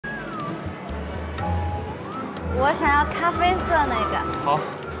我想要咖啡色那个。好。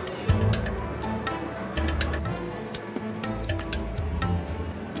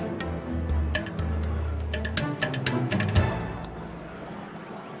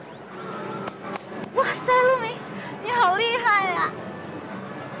哇塞，陆明，你好厉害呀！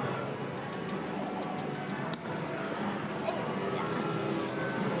哎呀，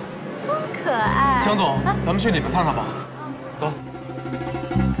真可爱。江总，咱们去里面看看吧。走。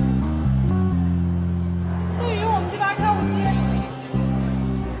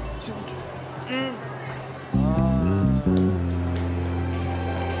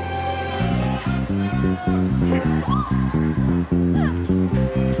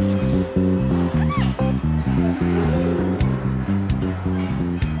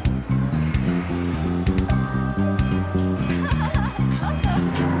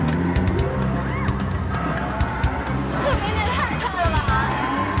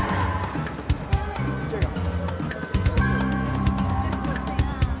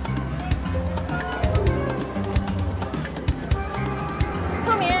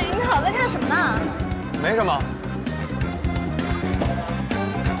 没什么，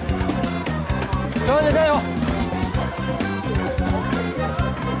小姐加油！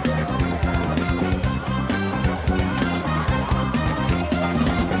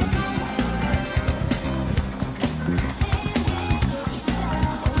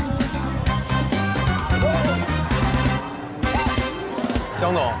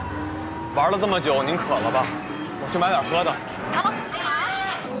江总，玩了这么久，您渴了吧？我去买点喝的。好。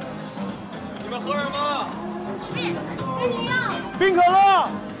你们喝什么？ 跟你一样，冰可乐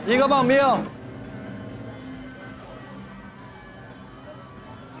，1个棒冰。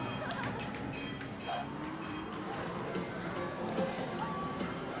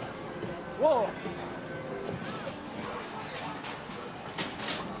哇！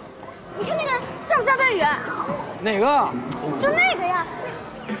你看那个人像不像段远？哪个？就那个呀。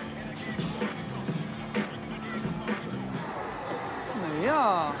哪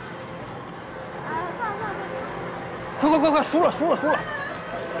呀？ 快！输了！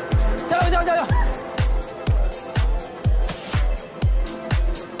加油！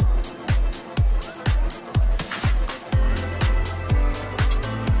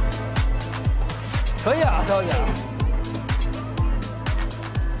可以啊，小姐。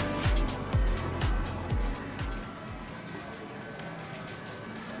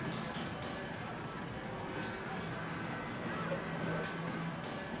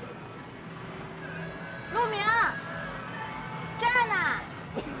陆明。 这儿呢，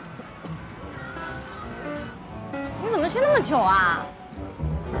你怎么去那么久啊？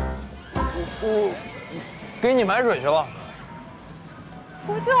我给你买水去了。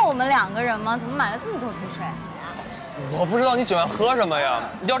不就我们2个人吗？怎么买了这么多瓶水？我不知道你喜欢喝什么呀？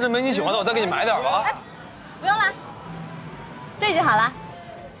要是没你喜欢的，我再给你买点吧。哎，不用了，这就好了。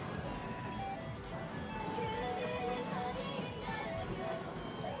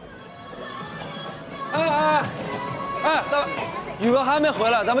哎，宇哥还没回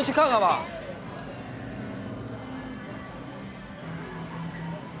来，咱们去看看吧。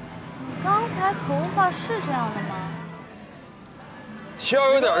刚才头发是这样的吗？天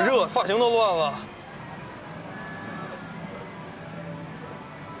有点热，发型都乱了。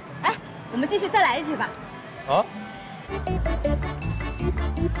哎，我们继续再来一局吧。啊？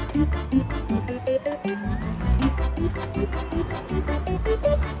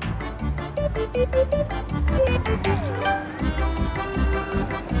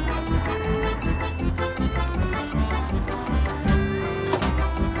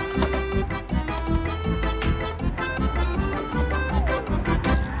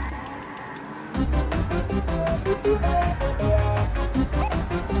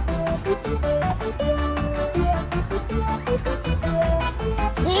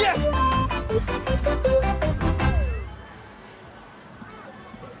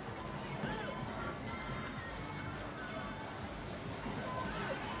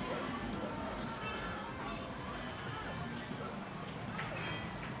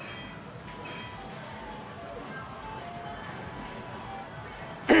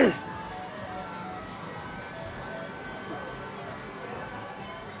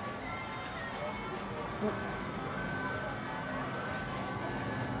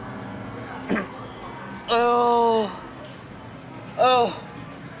哎呦，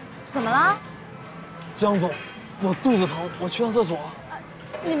怎么了？江总，我肚子疼，我去趟厕所。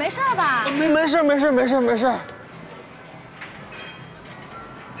你没事吧？没事。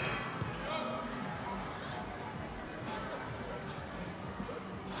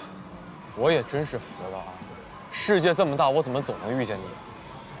我也真是服了啊！世界这么大，我怎么总能遇见你？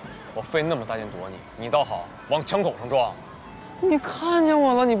我费那么大劲躲你，你倒好，往枪口上撞。你看见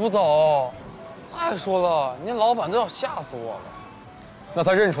我了，你不走。再说了，你老板都要吓死我了。那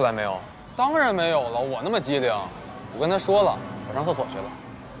他认出来没有？当然没有了，我那么机灵，我跟他说了，我上厕所去了。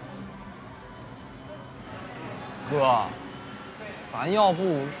哥，咱要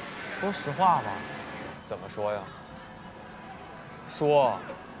不说实话吧？怎么说呀？说，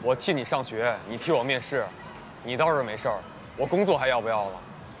我替你上学，你替我面试，你倒是没事儿，我工作还要不要了？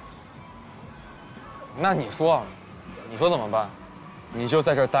那你说怎么办？你就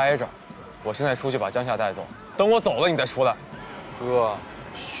在这儿待着，我现在出去把江夏带走，等我走了你再出来。哥，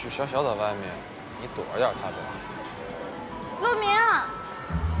雪小小在外面，你躲着点他吧。陆明，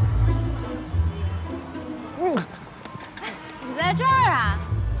你在这儿啊？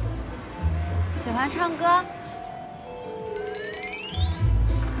喜欢唱歌？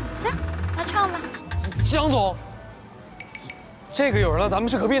行，那唱吧。江总，这个有人了，咱们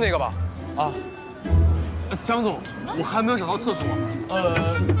去隔壁那个吧。啊，江总，我还没有找到厕所。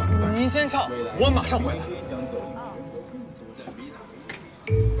您先唱，我马上回来。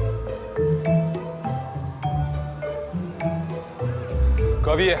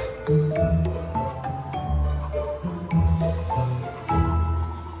隔壁。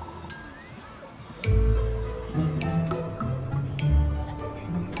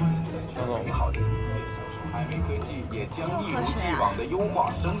江总，你好。海梅科技也将一如既往的优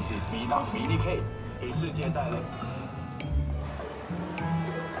化升级米娜迷你 K， 给世界带来。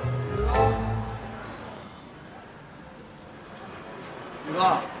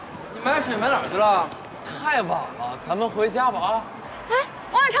哥，你买水买哪儿去了？太晚了，咱们回家吧啊！哎，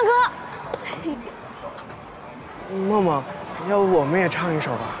我想唱歌。默默，要不我们也唱一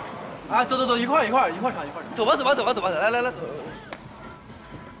首吧？啊，走，一块唱，走吧，来，走。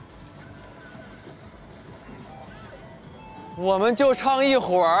我们就唱一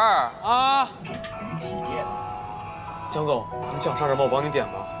会儿啊！体验。江总，你想唱什么？我帮你点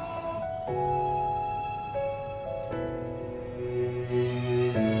吧。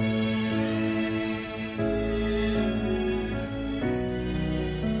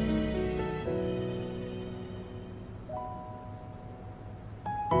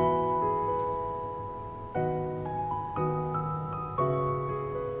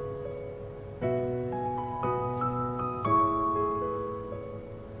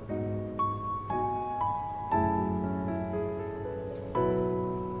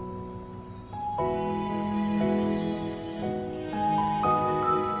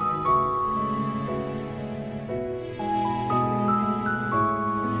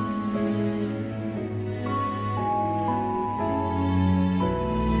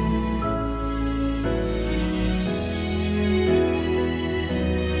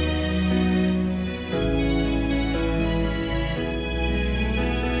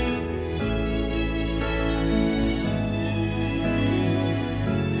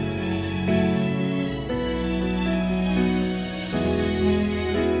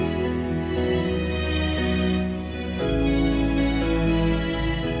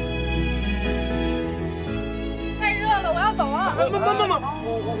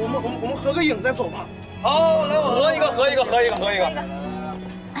我们合个影再走吧。好，来，我合一个。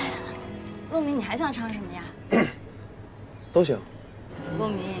陆明，你还想唱什么呀？都行。陆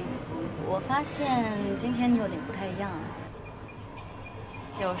明，我发现今天你有点不太一样。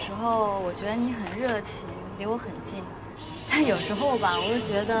有时候我觉得你很热情，离我很近，但有时候吧，我又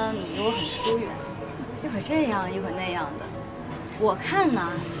觉得你离我很疏远，一会儿这样，一会儿那样的。我看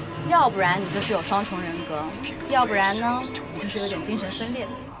呢，要不然你就是有双重人格，要不然呢，你就是有点精神分裂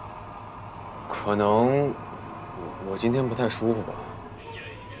的。可能我今天不太舒服吧。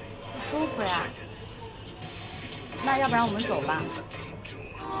不舒服呀？那要不然我们走吧。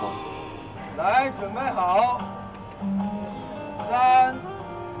好。来，准备好，3、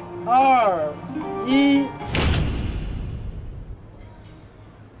2、1。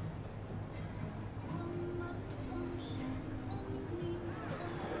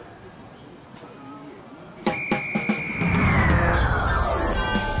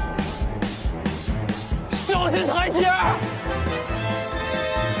小心台阶！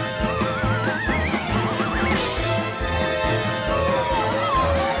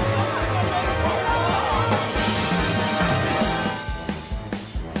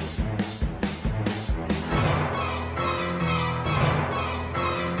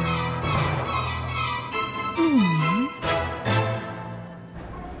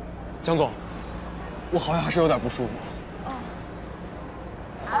江总，我好像还是有点不舒服。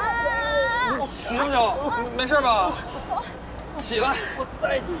许小小，没事吧？起来，我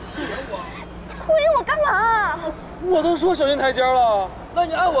再起我。推我干嘛？我都说小心台阶了。那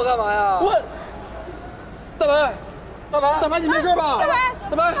你按我干嘛呀？我，大白，大白，你没事吧？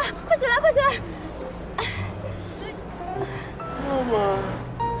大白，快起来，快起来！妈妈。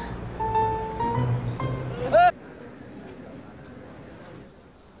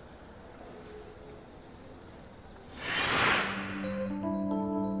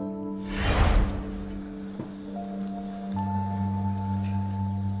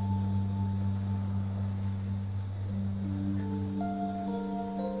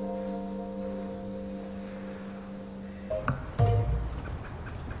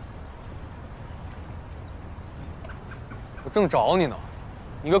 我正找你呢，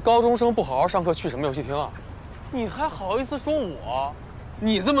你个高中生不好好上课，去什么游戏厅啊？你还好意思说我？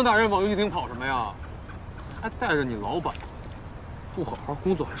你这么大人往游戏厅跑什么呀？还带着你老板，不好好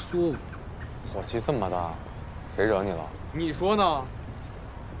工作还说我，火气这么大，谁惹你了？你说呢？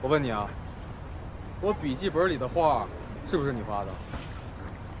我问你啊，我笔记本里的画是不是你画的？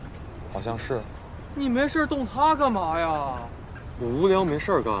好像是。你没事动它干嘛呀？我无聊没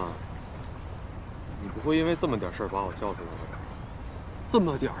事干。 你不会因为这么点事儿把我叫出来吧？这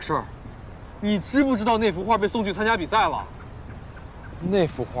么点事儿，你知不知道那幅画被送去参加比赛了？那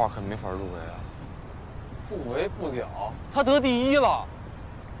幅画可没法入围啊！入围不了，他得第1了，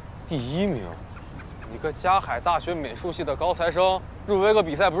第1名。你个嘉海大学美术系的高材生，入围个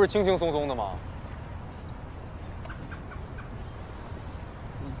比赛不是轻轻松松的吗？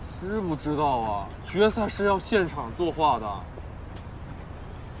你知不知道啊？决赛是要现场作画的。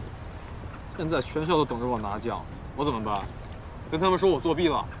 现在全校都等着我拿奖，我怎么办？跟他们说我作弊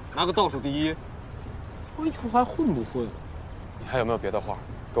了，拿个倒数第1，我以后还混不混？你还有没有别的画？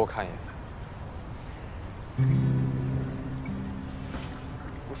给我看一眼。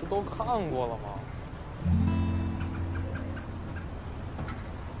不是都看过了吗？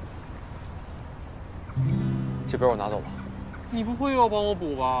这边我拿走了。你不会又要帮我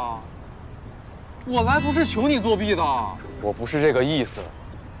补吧？我来不是求你作弊的，我不是这个意思。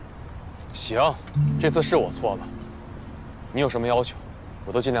 行，这次是我错了。你有什么要求，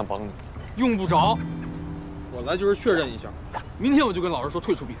我都尽量帮你。用不着，我来就是确认一下。明天我就跟老师说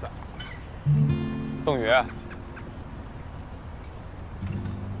退出比赛。邓宇，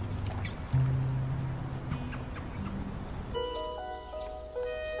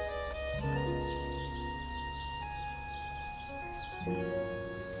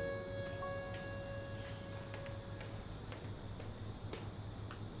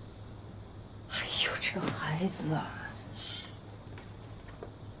这孩子啊，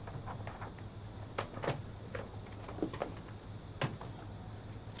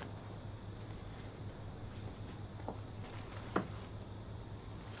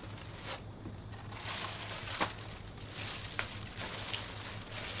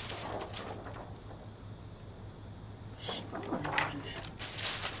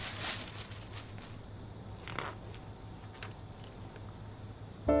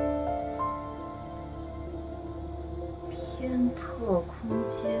偏侧空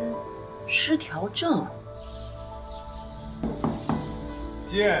间失调症。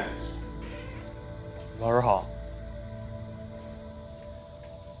进。老师好。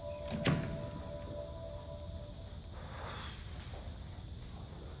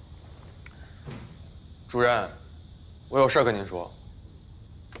主任，我有事儿跟您说。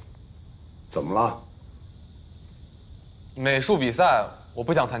怎么了？美术比赛我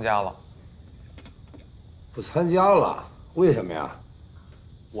不想参加了。不参加了？为什么呀？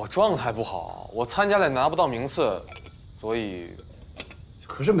我状态不好，我参加了也拿不到名次，所以。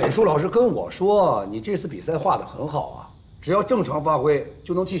可是美术老师跟我说，你这次比赛画得很好啊，只要正常发挥，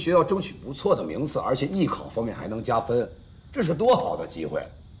就能替学校争取不错的名次，而且艺考方面还能加分，这是多好的机会！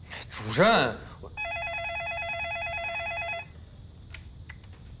主任，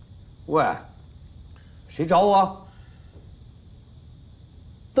喂，谁找我？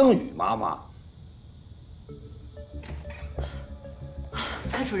邓宇妈妈。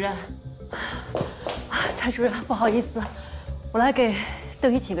蔡主任，蔡主任，不好意思，我来给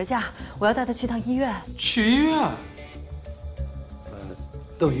邓宇请个假，我要带他去趟医院。去医院？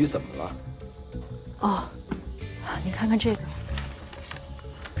邓宇怎么了？哦，你看看这个，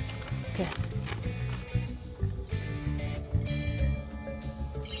给。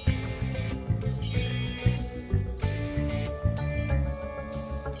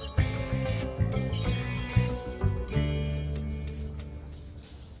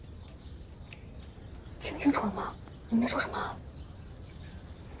听清楚了吗？你们说什么？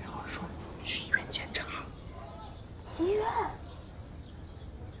我说去医院检查。医院？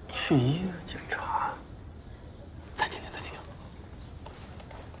去医院检查。再听听，再听听。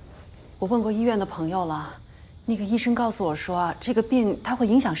我问过医院的朋友了，那个医生告诉我说，这个病它会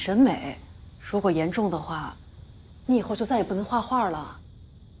影响审美，如果严重的话，你以后就再也不能画画了。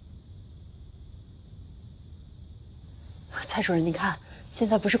蔡主任，你看，现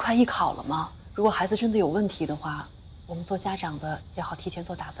在不是快艺考了吗？如果孩子真的有问题的话，我们做家长的也好提前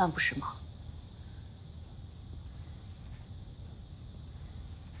做打算，不是吗？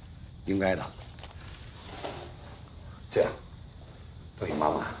应该的。这样，邓宇妈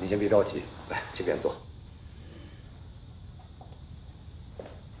妈，您先别着急，来这边坐。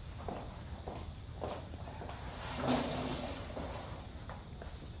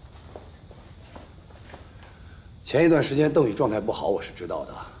前一段时间邓宇状态不好，我是知道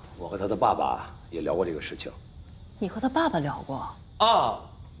的。我和他的爸爸也聊过这个事情。你和他爸爸聊过？啊，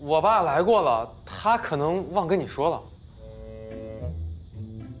我爸来过了，他可能忘跟你说了。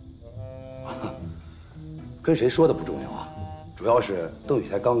跟谁说的不重要啊，主要是邓宇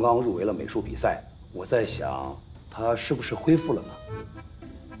才刚刚入围了美术比赛，我在想他是不是恢复了呢？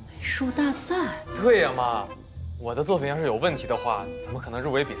美术大赛？对呀，妈，我的作品要是有问题的话，怎么可能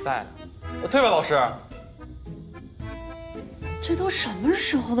入围比赛呢？对吧，老师？这都什么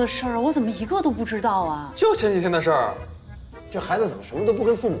时候的事儿啊？我怎么一个都不知道啊？就前几天的事儿。这孩子怎么什么都不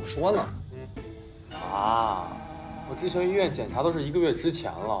跟父母说呢？啊，我之前医院检查都是1个月之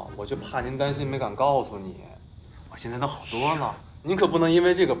前了，我就怕您担心，没敢告诉你。我现在都好多了，您可不能因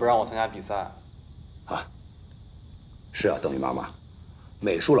为这个不让我参加比赛。啊，是啊，邓宇妈妈，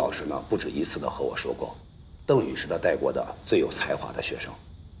美术老师呢不止一次的和我说过，邓宇是他带过的最有才华的学生。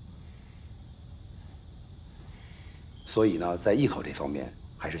所以呢，在艺考这方面，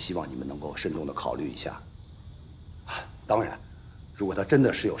还是希望你们能够慎重的考虑一下。啊，当然，如果他真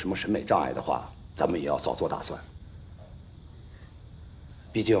的是有什么审美障碍的话，咱们也要早做打算。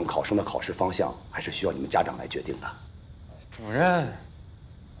毕竟考生的考试方向还是需要你们家长来决定的。主任，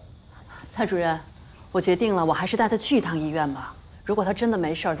蔡主任，我决定了，我还是带他去一趟医院吧。如果他真的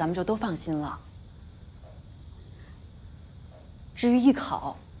没事儿，咱们就都放心了。至于艺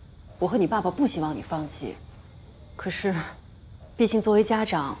考，我和你爸爸不希望你放弃。可是，毕竟作为家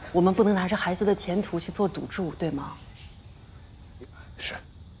长，我们不能拿着孩子的前途去做赌注，对吗？是，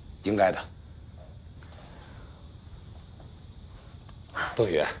应该的。邓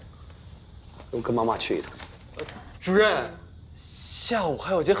宇，跟妈妈去一趟。主任，下午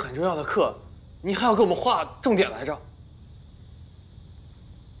还有节很重要的课，你还要给我们画重点来着。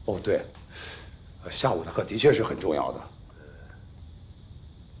哦，对，下午的课的确是很重要的。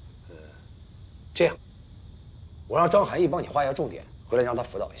这样，我让张涵毅帮你画一下重点，回来让他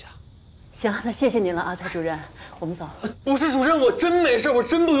辅导一下。行，那谢谢您了啊，蔡主任，我们走。不是主任，我真没事，我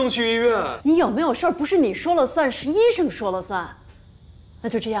真不用去医院。你有没有事儿不是你说了算，是医生说了算。那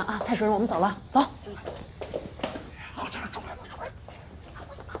就这样啊，蔡主任，我们走了，走。好，这出来了，出来了。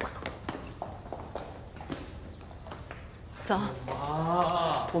走。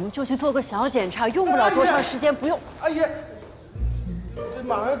我们就去做个小检查，用不了多长时间，不用。阿姨，这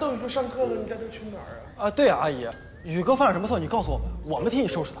马上邓宇就上课了，你带他去哪儿啊？啊，对呀，阿姨，宇哥犯了什么错，你告诉我们，我们替你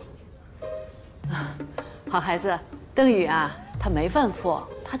收拾他。好孩子，邓宇啊，他没犯错，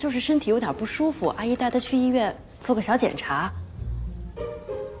他就是身体有点不舒服，阿姨带他去医院做个小检查。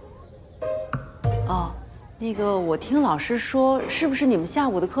哦，那个我听老师说，是不是你们下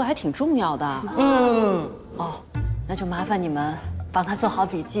午的课还挺重要的？哦，那就麻烦你们帮他做好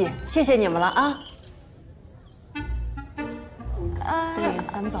笔记，谢谢你们了啊。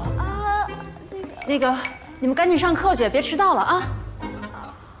对，咱们走。那个，你们赶紧上课去，别迟到了啊。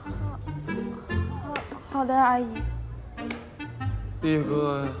好的，阿姨。宇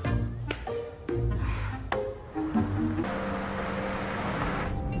哥呀。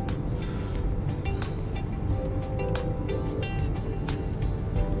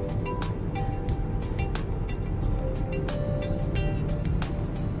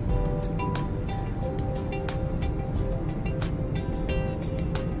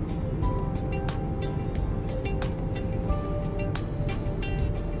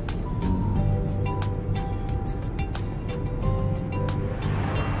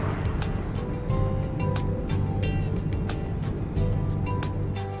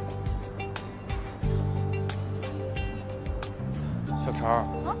小陈儿，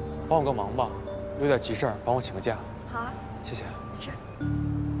帮我个忙吧，有点急事儿，帮我请个假。好啊，谢谢。没事。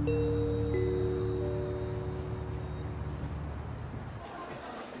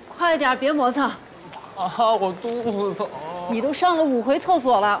快点，别磨蹭。啊，我肚子疼。你都上了5回厕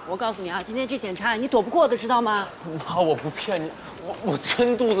所了，我告诉你啊，今天这检查你躲不过的，知道吗？妈，我不骗你，我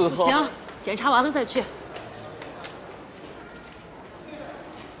真肚子疼。行，检查完了再去。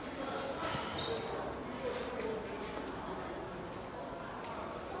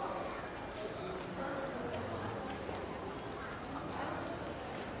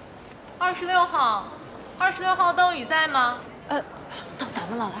26号，26号邓宇在吗？到咱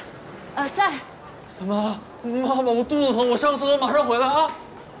们了，来，在。妈，我肚子疼，我上个厕所马上回来啊。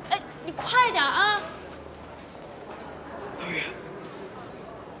哎，你快点啊！邓宇，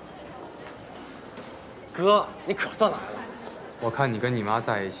哥，你可算来了。我看你跟你妈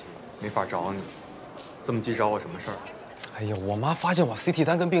在一起，没法找你，这么急找我什么事儿？哎呀，我妈发现我 CT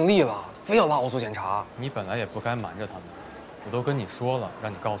单跟病历了，非要拉我做检查。你本来也不该瞒着他们，我都跟你说了，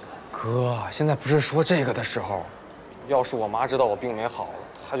让你告诉他。哥，现在不是说这个的时候。要是我妈知道我病没好，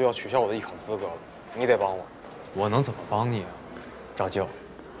她就要取消我的艺考资格了。你得帮我。我能怎么帮你啊？赵静，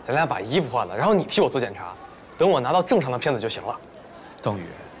咱俩把衣服换了，然后你替我做检查，等我拿到正常的片子就行了。邓宇，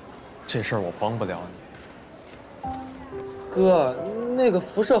这事儿我帮不了你。哥，那个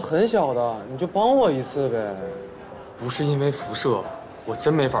辐射很小的，你就帮我一次呗。不是因为辐射，我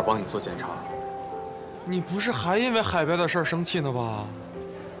真没法帮你做检查。你不是还因为海边的事儿生气呢吧？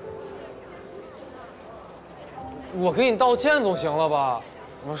我给你道歉总行了吧？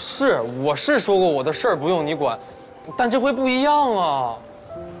我是说过我的事儿不用你管，但这回不一样啊！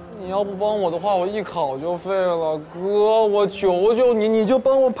你要不帮我的话，我艺考就废了。哥，我求求你，你就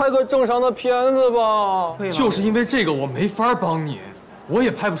帮我拍个正常的片子吧。就是因为这个，我没法帮你，我也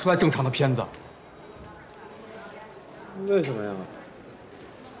拍不出来正常的片子。为什么呀？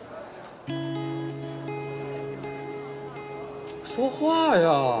说话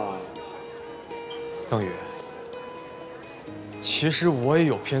呀，邓宇。其实我也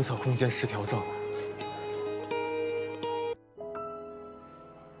有偏侧空间失调症。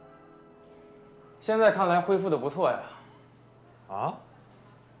现在看来恢复的不错呀。啊？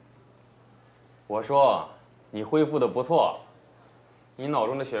我说你恢复的不错，你脑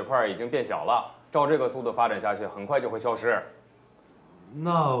中的血块已经变小了，照这个速度发展下去，很快就会消失。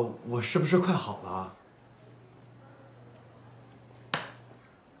那我是不是快好了？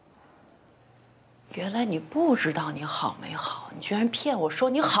原来你不知道你好没好，你居然骗我说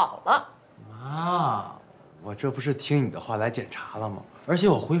你好了。妈，我这不是听你的话来检查了吗？而且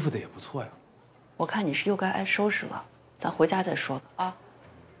我恢复的也不错呀。我看你是又该挨收拾了，咱回家再说吧啊。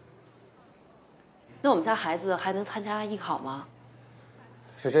那我们家孩子还能参加艺考吗？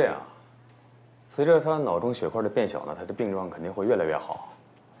是这样，随着他脑中血块的变小呢，他的病状肯定会越来越好。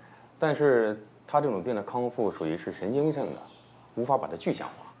但是他这种病的康复属于是神经性的，无法把它具象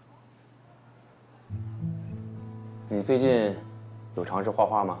化。你最近有尝试画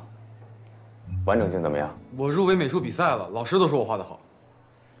画吗？完整性怎么样？我入围美术比赛了，老师都说我画得好。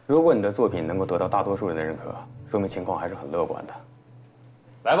如果你的作品能够得到大多数人的认可，说明情况还是很乐观的。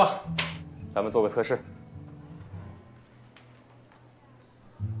来吧，咱们做个测试。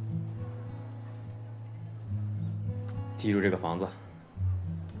记住这个房子，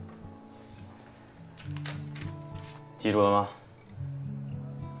记住了吗？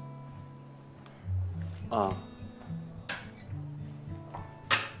啊。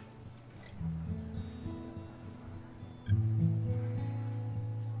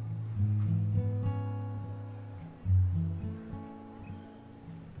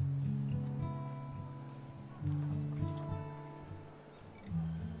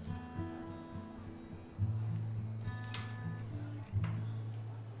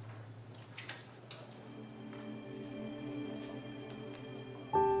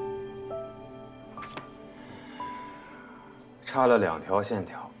差了2条线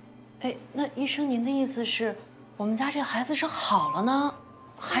条。哎，那医生您的意思是，我们家这孩子是好了呢，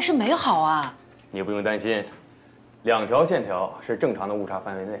还是没好啊？你不用担心，2条线条是正常的误差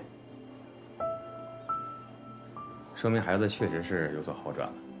范围内，说明孩子确实是有所好转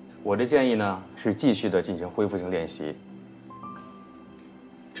了。我的建议呢是继续的进行恢复性练习。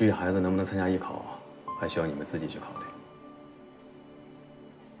至于孩子能不能参加艺考，还需要你们自己去考虑。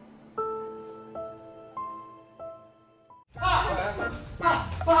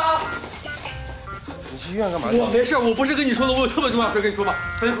你去医院干嘛？我没事，我不是跟你说的，我有特别重要的事跟你说吗？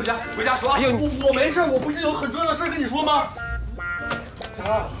咱就回家说啊。哎呀，我没事，我不是有很重要的事跟你说吗？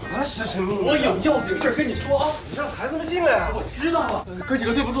啥事情？我有要紧事跟你说啊。你让孩子们进来啊！我知道了，哥几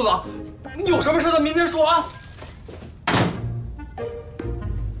个对不住了啊。你有什么事咱明天说啊。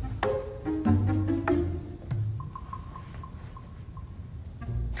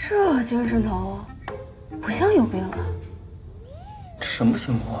这精神头，不像有病啊！什么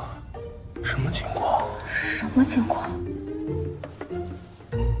情况？什么情况？什么情况？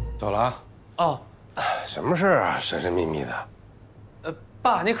走了啊？啊，什么事啊？神神秘秘的。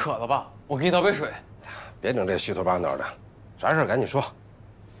爸，你渴了吧？我给你倒杯水。别整这虚头巴脑的，啥事赶紧说。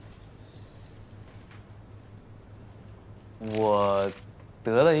我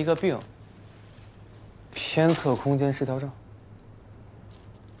得了一个病，偏侧空间失调症。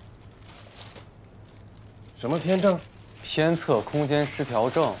什么偏正？偏侧空间失调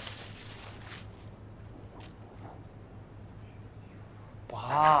症。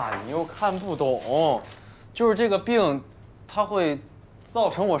爸，你又看不懂，就是这个病，它会造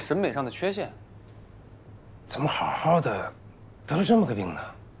成我审美上的缺陷。怎么好好的，得了这么个病呢？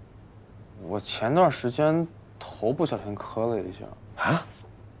我前段时间头不小心磕了一下。啊？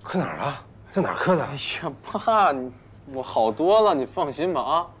磕哪儿了？在哪儿磕的？哎呀，爸，我好多了，你放心吧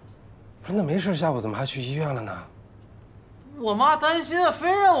啊。不是，那没事，下午怎么还去医院了呢？我妈担心啊，非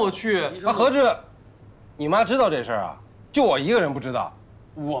让我去。啊，合着你妈知道这事儿啊？就我一个人不知道？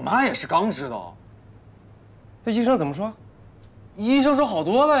我妈也是刚知道。那医生怎么说？医生说好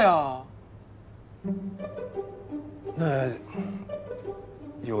多了呀。那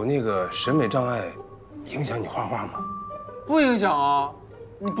有那个审美障碍，影响你画画吗？不影响啊，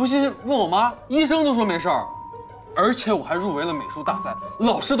你不信问我妈，医生都说没事儿，而且我还入围了美术大赛，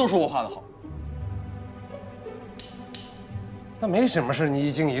老师都说我画得好。那没什么事，你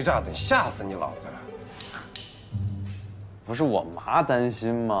一惊一乍的，吓死你老子了。不是我妈担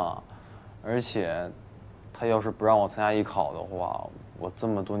心嘛，而且，她要是不让我参加艺考的话，我这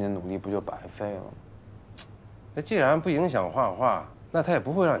么多年努力不就白费了吗？那既然不影响画画，那她也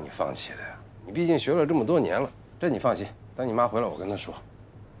不会让你放弃的呀。你毕竟学了这么多年了，这你放心。等你妈回来，我跟她说。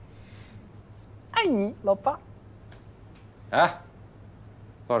爱你，老爸。哎，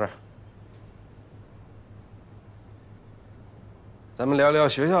坐这儿。咱们聊聊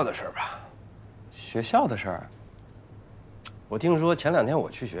学校的事儿吧。学校的事儿。我听说前2天我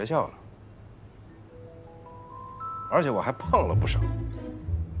去学校了，而且我还胖了不少。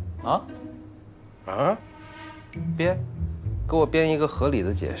啊？啊？编，给我编一个合理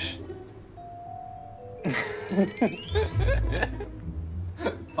的解释。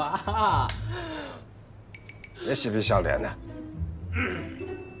爸，别嬉皮笑脸的。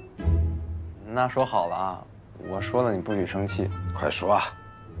那说好了啊，我说了你不许生气。快说啊！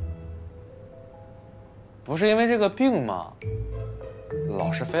不是因为这个病吗？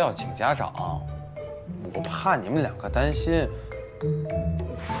老师非要请家长，我怕你们2个担心，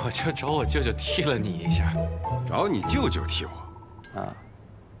我就找我舅舅踢了你一下。找你舅舅踢我？啊，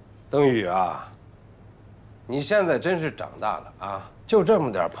邓宇啊，你现在真是长大了啊！就这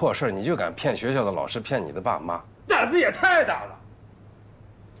么点破事你就敢骗学校的老师，骗你的爸妈，胆子也太大了！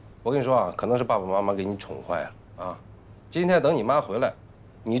我跟你说啊，可能是爸爸妈妈给你宠坏了啊！今天等你妈回来，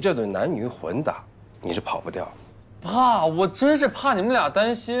你这对男女混打，你是跑不掉。爸，我真是怕你们俩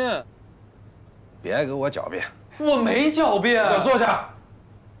担心。别给我狡辩！我没狡辩。给我坐下。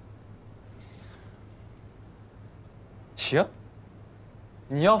行，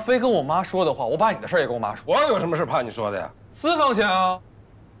你要非跟我妈说的话，我把你的事儿也跟我妈说。我有什么事怕你说的呀？私房钱啊！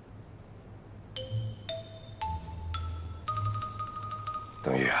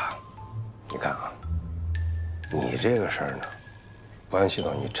邓宇啊，你看啊，你这个事儿呢，关系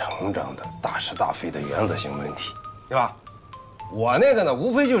到你成长的大是大非的原则性问题，对吧？我那个呢，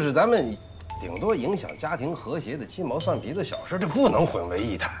无非就是咱们顶多影响家庭和谐的鸡毛蒜皮的小事，这不能混为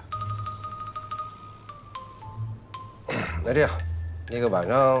一谈。那这样，那个晚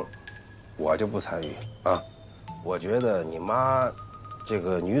上我就不参与啊。我觉得你妈这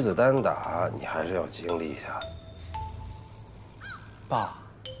个女子单打，你还是要经历一下的。爸，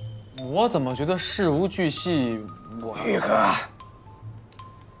我怎么觉得事无巨细？宇哥，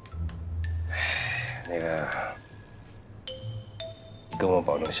那个，你跟我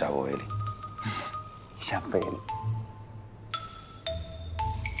保证下不为例。下不为例。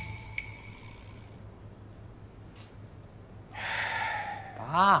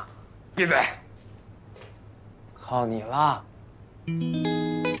爸，闭嘴！靠你了。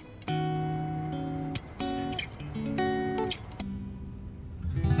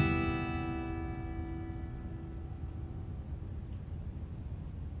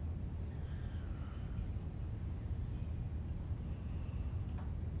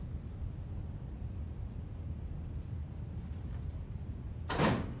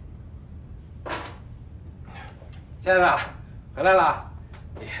亲爱的，回来了，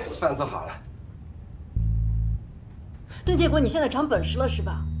饭做好了。邓建国，你现在长本事了是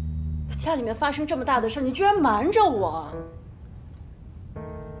吧？家里面发生这么大的事，你居然瞒着我！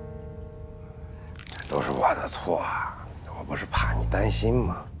这都是我的错啊！我不是怕你担心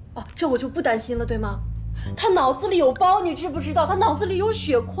吗？哦，这我就不担心了，对吗？他脑子里有包，你知不知道？他脑子里有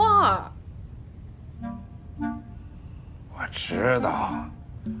血块儿。我知道，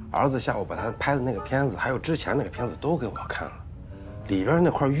儿子下午把他拍的那个片子，还有之前那个片子都给我看了，里边那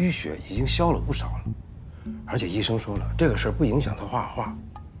块淤血已经消了不少了。而且医生说了，这个事儿不影响他画画。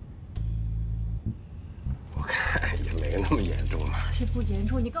我看也没那么严重嘛。是不严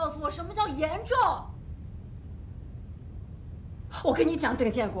重，你告诉我什么叫严重？我跟你讲，邓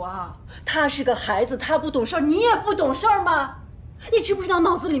建国啊，他是个孩子，他不懂事儿，你也不懂事儿吗？你知不知道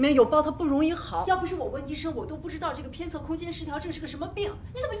脑子里面有包，他不容易好。要不是我问医生，我都不知道这个偏侧空间失调症是个什么病。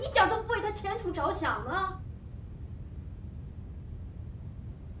你怎么一点都不为他前途着想呢？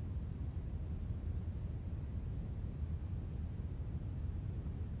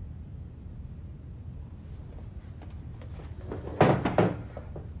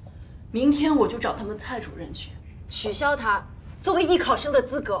明天我就找他们蔡主任去，取消他作为艺考生的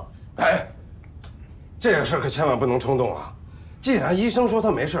资格。哎，这个事儿可千万不能冲动啊！既然医生说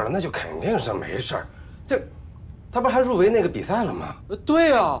他没事了，那就肯定是没事儿。他不是还入围那个比赛了吗？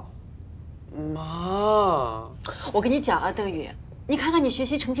对呀，妈。我跟你讲啊，邓宇，你看看你学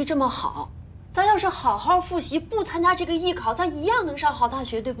习成绩这么好，咱要是好好复习，不参加这个艺考，咱一样能上好大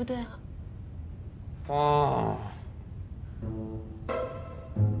学，对不对啊？哦。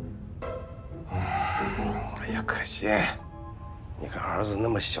哎呀，可惜，你看儿子那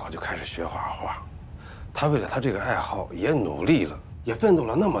么小就开始学画画，他为了他这个爱好也努力了，也奋斗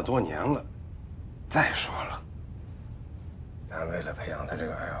了那么多年了。再说了，咱为了培养他这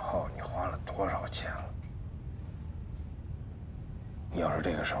个爱好，你花了多少钱了？你要是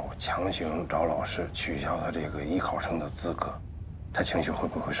这个时候强行找老师取消他这个艺考生的资格，他情绪会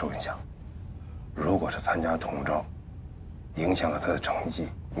不会受影响？如果是参加统招，影响了他的成绩，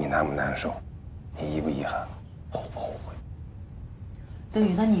你难不难受？你遗不遗憾？后不后悔？邓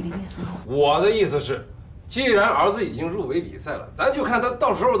宇，那你的意思呢？我的意思是，既然儿子已经入围比赛了，咱就看他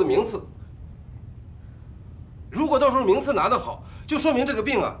到时候的名次。如果到时候名次拿得好，就说明这个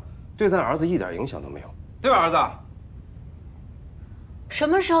病啊，对咱儿子一点影响都没有，对吧，儿子？什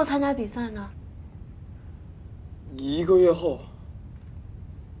么时候参加比赛呢1个月后。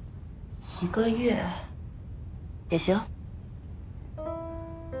1个月也行。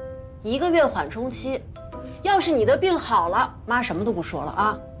1个月缓冲期，要是你的病好了，妈什么都不说了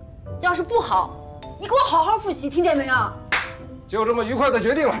啊；要是不好，你给我好好复习，听见没有？就这么愉快的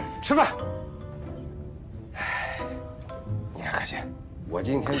决定了，吃饭。哎，你看可心，我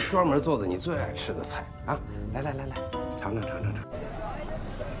今天专门做的你最爱吃的菜啊！来，尝尝。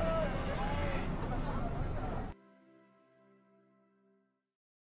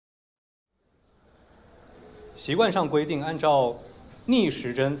习惯上规定，按照逆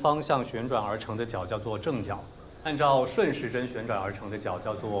时针方向旋转而成的角叫做正角，按照顺时针旋转而成的角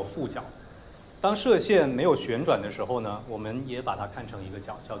叫做负角。当射线没有旋转的时候呢，我们也把它看成一个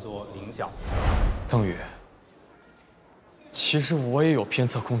角，叫做零角。邓宇，其实我也有偏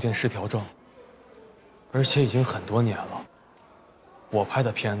侧空间失调症，而且已经很多年了。我拍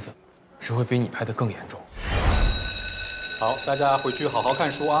的片子只会比你拍的更严重。好，大家回去好好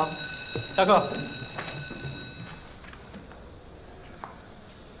看书啊。下课。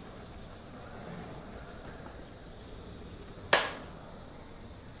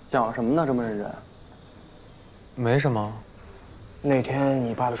想什么呢？这么认真？没什么。那天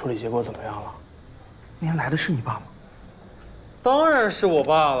你爸的处理结果怎么样了？那天来的是你爸吗？当然是我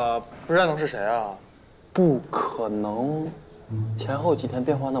爸了，不然能是谁啊？不可能，前后几天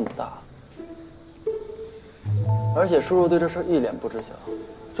变化那么大，而且叔叔对这事儿一脸不知情，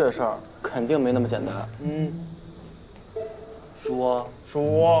这事儿肯定没那么简单。叔，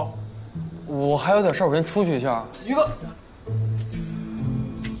我还有点事儿，我先出去一下。宇哥。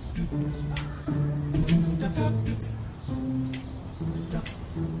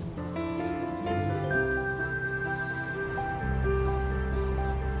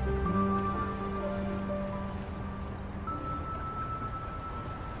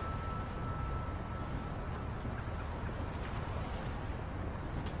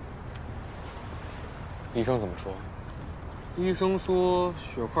医生怎么说？医生说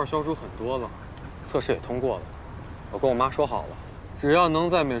血块消除很多了，测试也通过了。我跟我妈说好了，只要能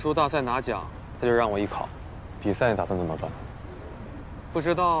在美术大赛拿奖，他就让我艺考。比赛你打算怎么办？不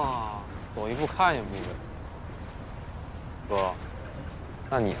知道啊，走一步看一步呗。哥，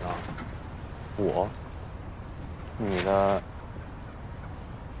那你呢？我？你的？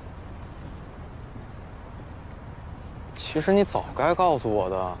其实你早该告诉我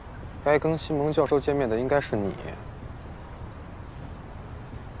的。该跟西蒙教授见面的应该是你。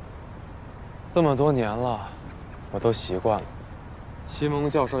这么多年了，我都习惯了。西蒙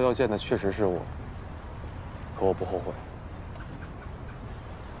教授要见的确实是我，可我不后悔。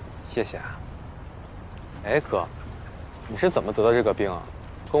谢谢啊。哎，哥，你是怎么得的这个病啊？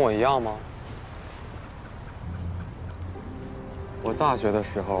跟我一样吗？我大学的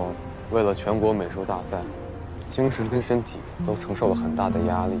时候，为了全国美术大赛，精神跟身体都承受了很大的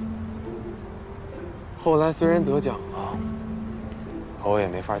压力。后来虽然得奖了，可我也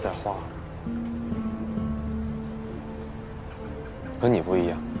没法再画了。和你不一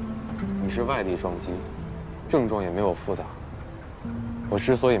样，你是外力撞击，症状也没有复杂。我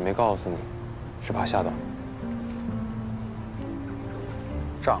之所以没告诉你，是怕吓到你。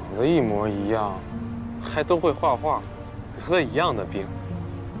长得一模一样，还都会画画，得了一样的病，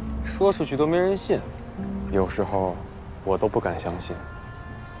说出去都没人信。有时候我都不敢相信，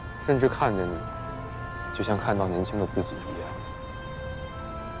甚至看着你，就像看到年轻的自己一样。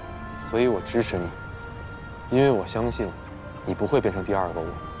所以我支持你，因为我相信你不会变成第二个我。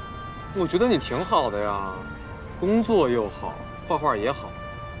我觉得你挺好的呀，工作又好，画画也好，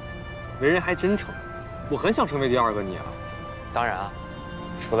为人还真诚。我很想成为第二个你啊。当然啊，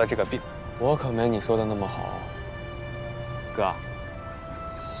除了这个病，我可没你说的那么好。哥，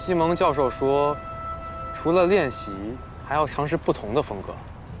西蒙教授说，除了练习，还要尝试不同的风格。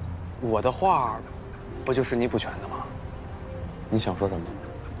我的画，不就是你补全的吗？你想说什么？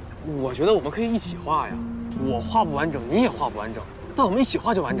我觉得我们可以一起画呀。我画不完整，你也画不完整，但我们一起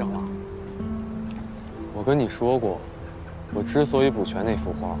画就完整了。我跟你说过，我之所以补全那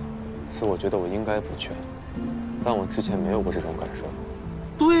幅画，是我觉得我应该补全，但我之前没有过这种感受。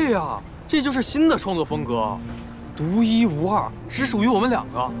对呀，这就是新的创作风格，独一无二，只属于我们两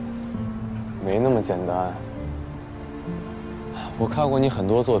个。没那么简单。我看过你很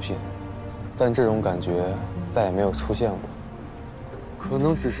多作品，但这种感觉再也没有出现过。可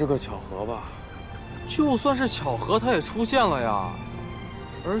能只是个巧合吧。就算是巧合，它也出现了呀。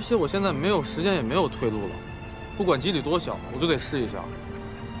而且我现在没有时间，也没有退路了。不管几率多小，我都得试一下。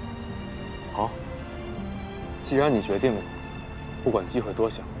好，既然你决定了，不管机会多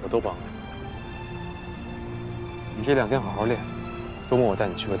小，我都帮你。你这2天好好练，周末我带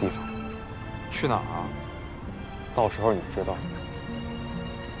你去个地方。去哪儿啊？到时候你知道。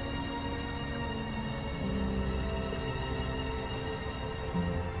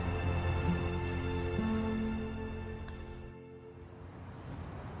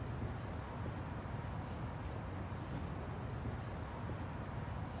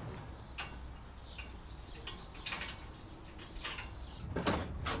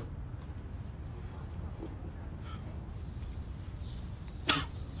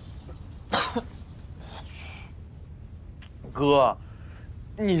哥，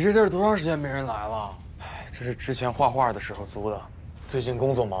你这地儿多长时间没人来了？这是之前画画的时候租的，最近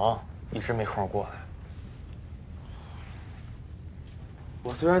工作忙，一直没空过来。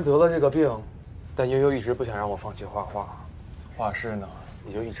我虽然得了这个病，但悠悠一直不想让我放弃画画，画室呢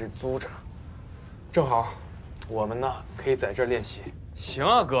也就一直租着。正好，我们呢可以在这儿练习。行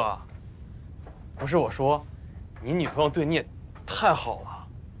啊，哥。不是我说，你女朋友对你也太好了。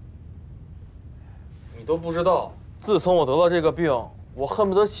你都不知道。自从我得了这个病，我恨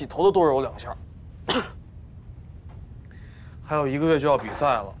不得洗头都多揉2下。还有1个月就要比赛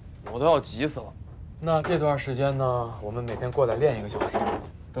了，我都要急死了。那这段时间呢，我们每天过来练1个小时。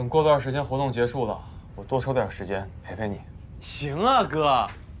等过段时间活动结束了，我多抽点时间陪陪你。行啊，哥。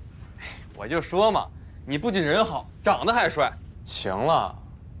我就说嘛，你不仅人好，长得还帅。行了，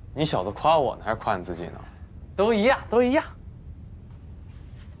你小子夸我呢，还是夸你自己呢？都一样，都一样。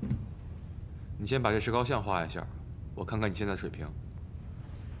你先把这石膏像画一下。我看看你现在的水平。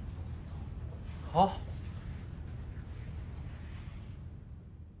好。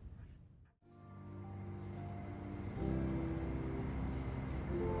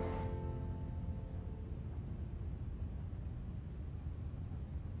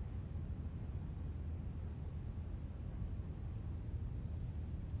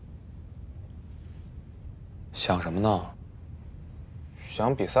想什么呢？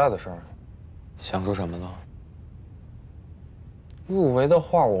想比赛的事儿。想出什么了？入围的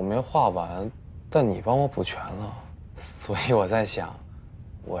画我没画完，但你帮我补全了，所以我在想，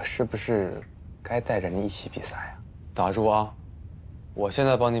我是不是该带着你一起比赛啊？打住啊！我现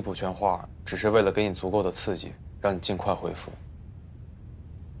在帮你补全画，只是为了给你足够的刺激，让你尽快恢复。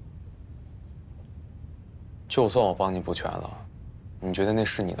就算我帮你补全了，你觉得那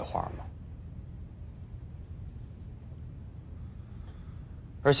是你的画吗？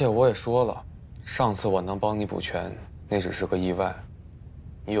而且我也说了，上次我能帮你补全。那只是个意外，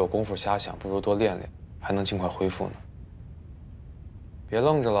你有功夫瞎想，不如多练练，还能尽快恢复呢。别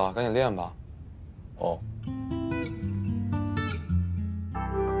愣着了，赶紧练吧。哦。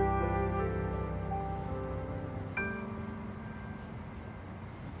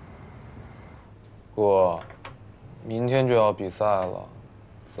哥，明天就要比赛了，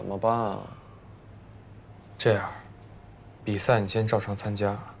怎么办啊？这样，比赛你先照常参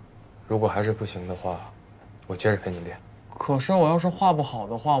加，如果还是不行的话。我接着陪你练。可是我要是画不好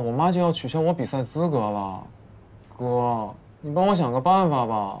的话，我妈就要取消我比赛资格了。哥，你帮我想个办法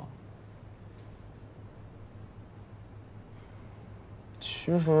吧。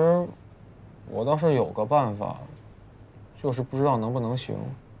其实我倒是有个办法，就是不知道能不能行。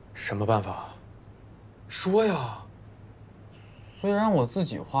什么办法？说呀！虽然我自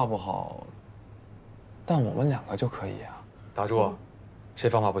己画不好，但我们2个就可以啊。打住，这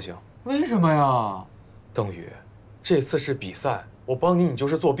方法不行。为什么呀？邓宇，这次是比赛，我帮你，你就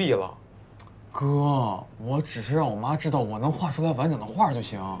是作弊了。哥，我只是让我妈知道我能画出来完整的画就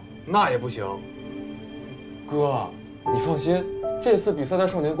行。那也不行。哥，你放心，这次比赛在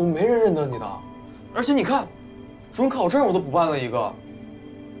少年宫没人认得你的，而且你看，准考证我都补办了一个。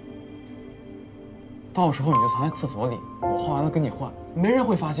到时候你就藏在厕所里，我画完了跟你换，没人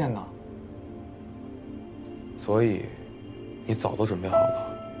会发现的。所以，你早都准备好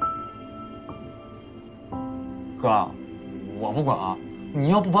了。哥，我不管啊，你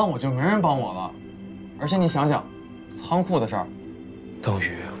要不帮我就没人帮我了。而且你想想，仓库的事儿。邓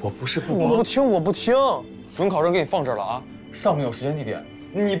宇，我不是不帮。我不听，我不听。准考证给你放这儿了啊，上面有时间地点，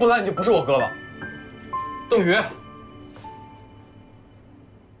你不来你就不是我哥了。邓宇。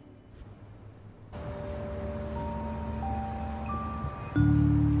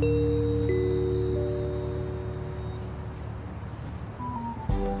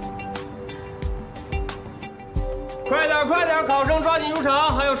快点，考生抓紧入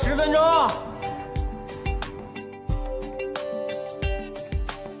场，还有10分钟。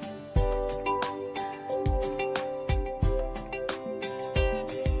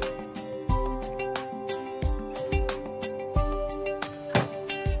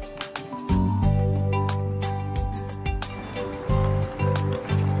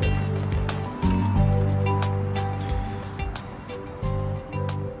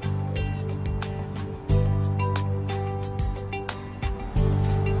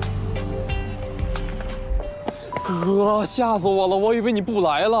哥，吓死我了！我以为你不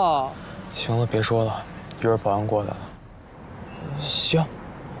来了。行了，别说了，一会儿保安过来了。行，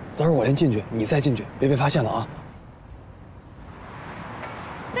待会儿我先进去，你再进去，别被发现了啊。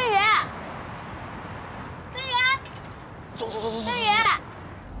邓宇，走。邓宇，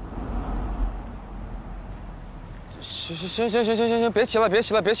行，别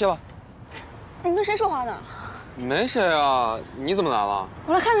起了。你跟谁说话呢？没谁啊，你怎么来了？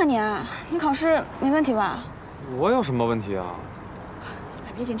我来看看你啊，你考试没问题吧？我有什么问题啊？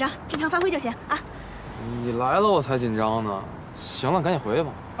别紧张，正常发挥就行啊。你来了我才紧张呢。行了，赶紧回去吧。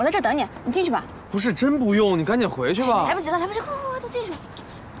我在这等你，你进去吧。不是，真不用，你赶紧回去吧。来不及了，快，都进去。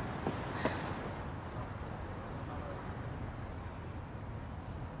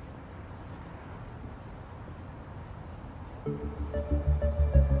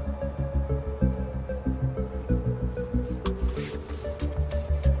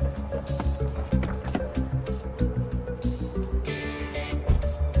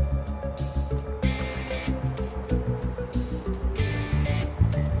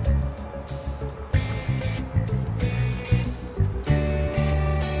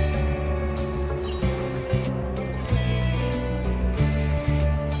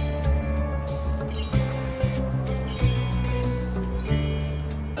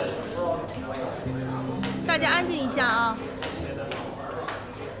大家安静一下啊！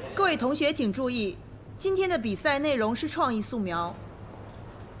各位同学请注意，今天的比赛内容是创意素描。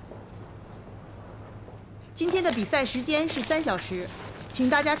今天的比赛时间是3小时，请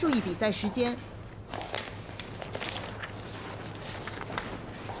大家注意比赛时间。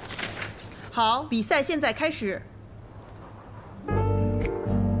好，比赛现在开始。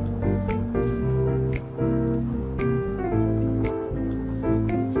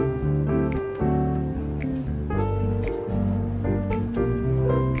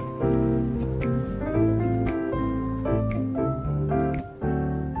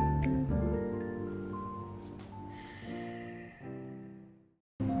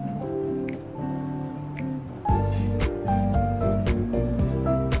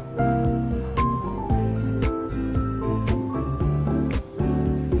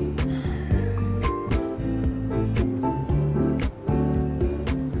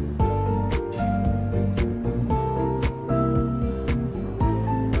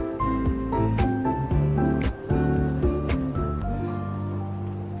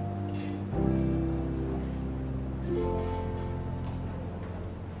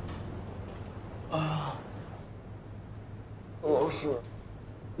老师，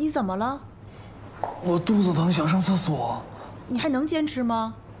你怎么了？我肚子疼，想上厕所。你还能坚持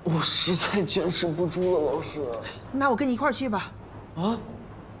吗？我实在坚持不住了，老师。那我跟你一块儿去吧。啊？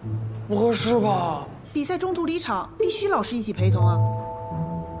不合适吧？比赛中途离场，必须老师一起陪同啊。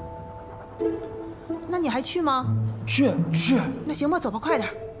那你还去吗？去。那行吧，走吧，快点。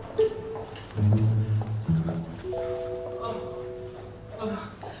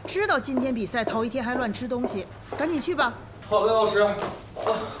知道今天比赛头一天还乱吃东西，赶紧去吧。好的，老师。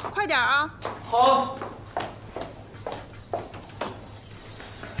快点啊！好。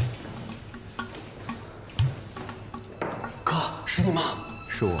哥，是你吗？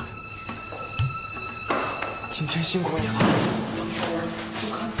是我。今天辛苦你了，就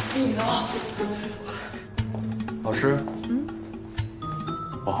看你的了。老师，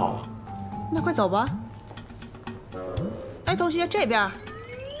我好了。那快走吧。哎，同学这边。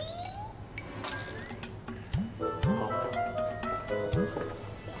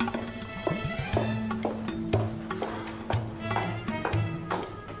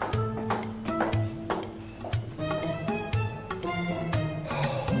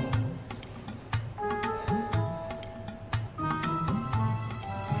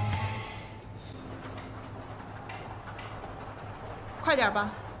快点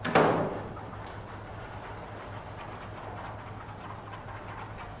吧。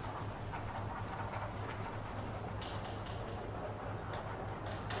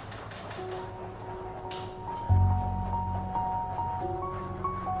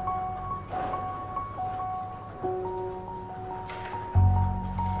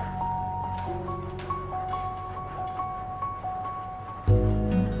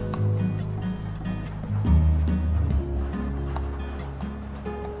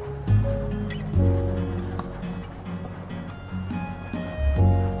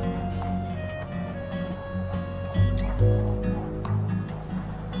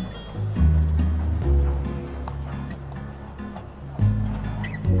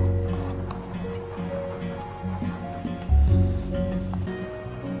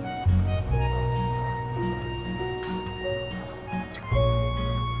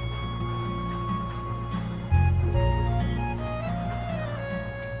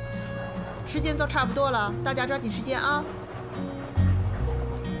时间都差不多了，大家抓紧时间啊！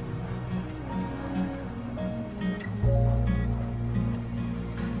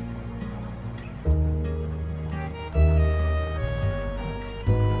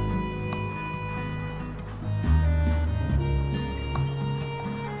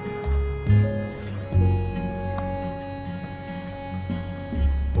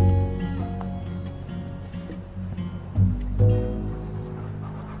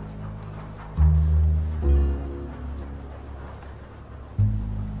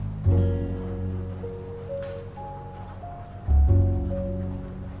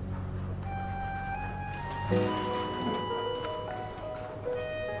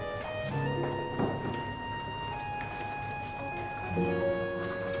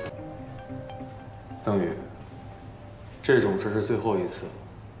邓宇，这种事是最后一次，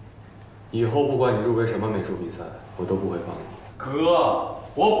以后不管你入围什么美术比赛，我都不会帮你。哥，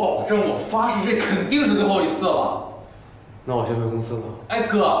我保证，我发誓，这肯定是最后一次了。那我先回公司了。哎，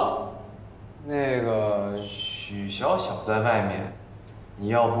哥，那个许小小在外面，你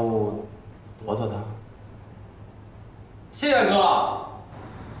要不躲躲他？谢谢哥。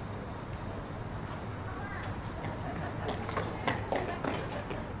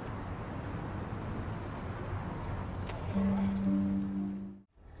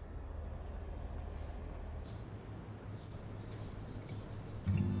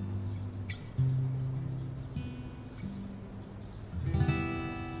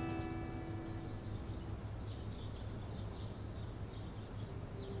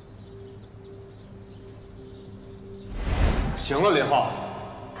行了，林浩，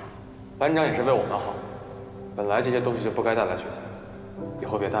班长也是为我们好。本来这些东西就不该带来学校，以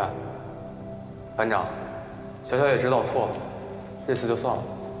后别带了。班长，小小也知道错了，这次就算了。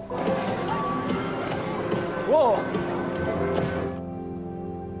哇！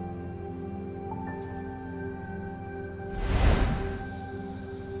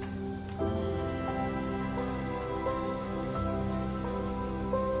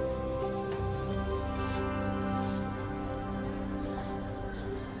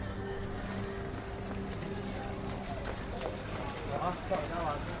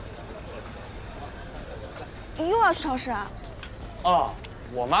又要去超市啊？啊，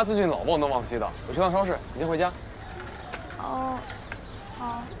我妈最近老忘东忘西的，我去趟超市，你先回家。哦，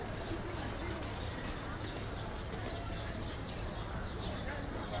好。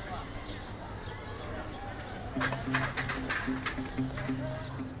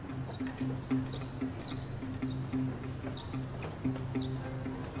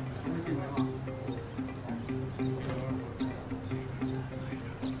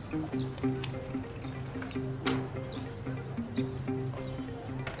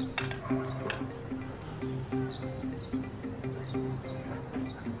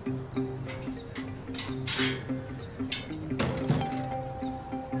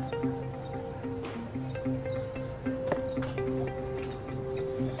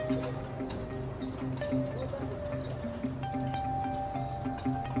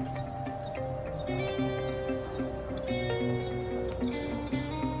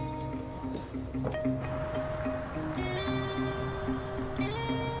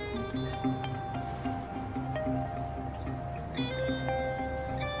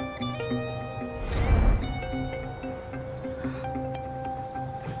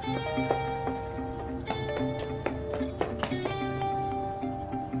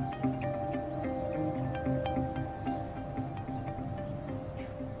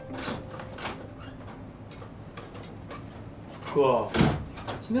哥，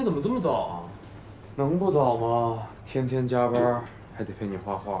今天怎么这么早啊？能不早吗？天天加班，还得陪你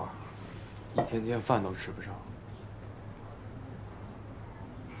画画，一天天饭都吃不上。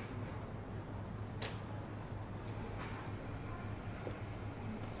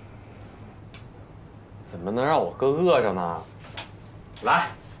怎么能让我哥饿着呢？来，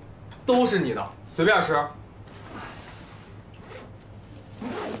都是你的，随便吃。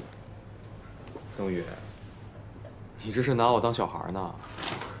邓宇，你这是拿我当小孩呢？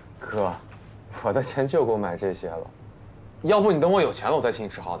哥，我的钱就够买这些了。要不你等我有钱了，我再请你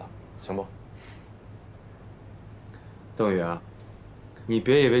吃好的，行不？邓宇，你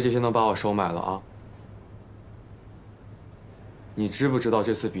别以为这些能把我收买了啊！你知不知道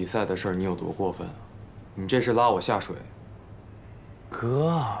这次比赛的事儿你有多过分？你这是拉我下水。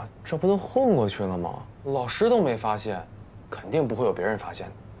哥，这不都混过去了吗？老师都没发现，肯定不会有别人发现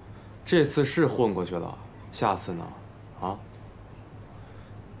的。这次是混过去了，下次呢？啊？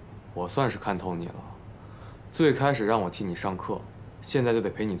我算是看透你了。最开始让我替你上课，现在就得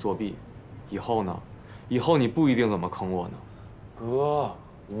陪你作弊。以后呢？以后你不一定怎么坑我呢。哥，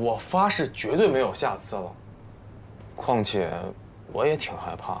我发誓绝对没有下次了。况且，我也挺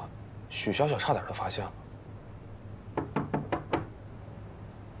害怕的。许小小差点就发现了。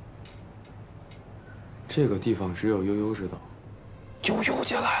这个地方只有悠悠知道。悠悠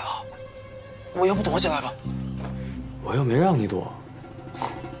进来了，我要不躲起来吧？我又没让你躲。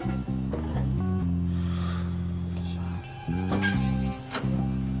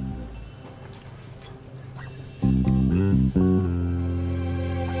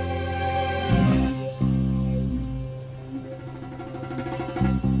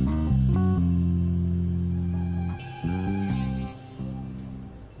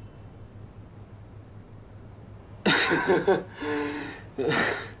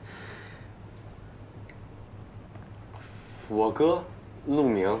我哥陆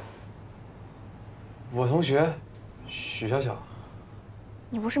明，我同学许小小。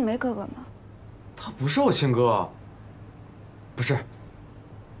你不是没哥哥吗？他不是我亲哥。不是，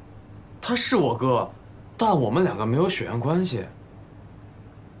他是我哥，但我们两个没有血缘关系。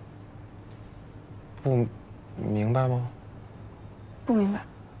不明白吗？不明白。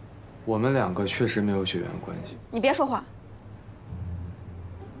我们两个确实没有血缘关系。你别说话。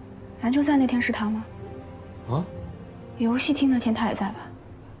篮球赛那天是他吗？啊？游戏厅那天他也在吧？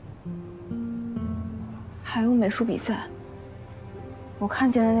还有美术比赛，我看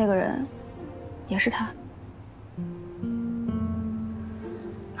见的那个人，也是他。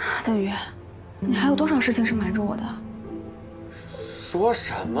邓宇，你还有多少事情是瞒着我的？说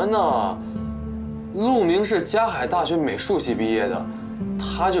什么呢？陆明是嘉海大学美术系毕业的，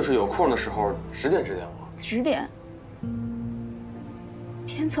他就是有空的时候指点指点我。指点？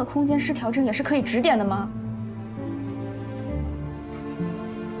偏侧空间失调症也是可以指点的吗？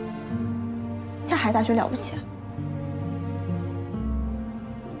嘉海大学了不起啊？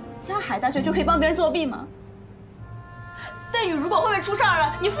嘉海大学就可以帮别人作弊吗？邓宇如果会被出事儿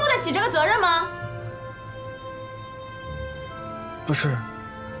了，你负得起这个责任吗？不是，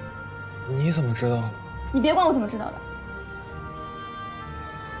你怎么知道？你别管我怎么知道的。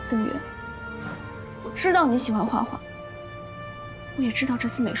邓宇，我知道你喜欢画画，我也知道这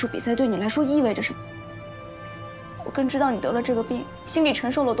次美术比赛对你来说意味着什么。我更知道你得了这个病，心里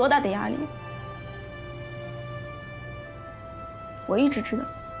承受了多大的压力。我一直知道，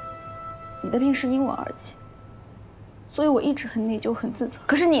你的病是因我而起，所以我一直很内疚、很自责。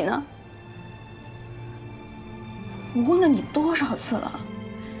可是你呢？我问了你多少次了，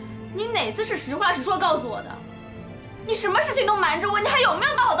你哪次是实话实说告诉我的？你什么事情都瞒着我，你还有没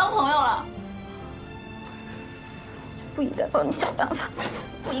有把我当朋友了？不应该帮你想办法，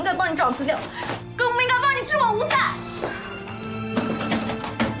不应该帮你找资料，更不应该帮你治我无赛。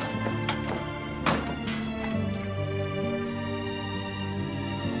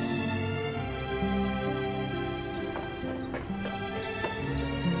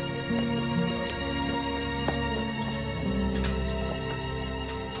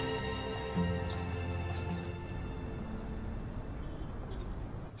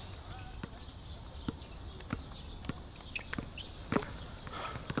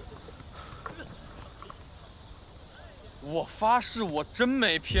我发誓，我真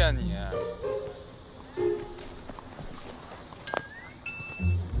没骗你。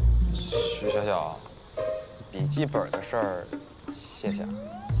徐小小，笔记本的事儿，谢谢。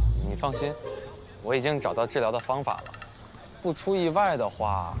你放心，我已经找到治疗的方法了。不出意外的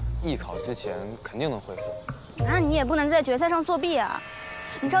话，艺考之前肯定能恢复。那你也不能在决赛上作弊啊！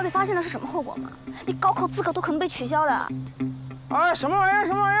你知道被发现了是什么后果吗？你高考资格都可能被取消的。哎，什么玩意儿？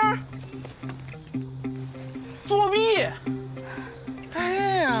什么玩意儿？作弊！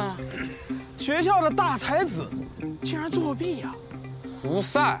学校的大才子竟然作弊呀！不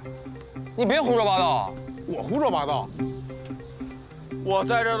赛，你别胡说八道。我胡说八道？我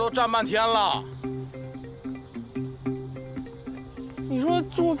在这都站半天了。你说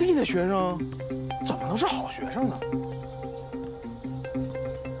作弊的学生怎么能是好学生呢？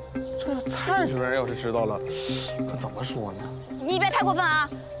这蔡主任要是知道了，可怎么说呢？你别太过分啊！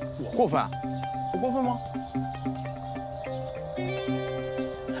我过分？我过分吗？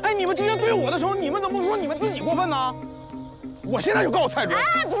哎，你们之前对我的时候，你们怎么不说你们自己过分呢？我现在就告诉蔡主任。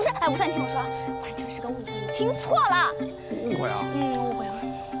哎，不是，你听我说，完全是个误会，你听错了。误会啊？误会。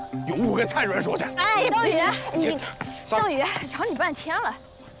有误会跟蔡主任说去。哎，邓宇，邓宇，找你半天了。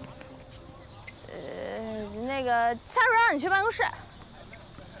那个蔡主任让你去办公室。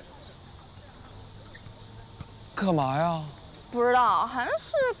干嘛呀？不知道，好像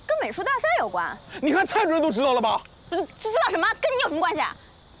是跟美术大赛有关。你看蔡主任都知道了吧？知道什么？跟你有什么关系啊？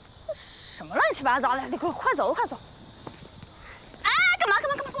什么乱七八糟的！你快走，快走！哎，干嘛？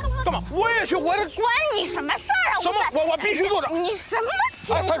干嘛？我也去，我这关你什么事儿啊？什么？我必须做着。你什么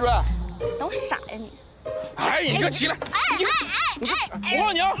情？哎，蔡主任，都傻呀你！哎，你可起来！我告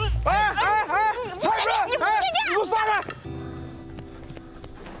诉你啊！哎，蔡主任，你给我撒开！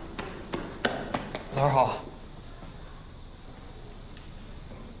老师好。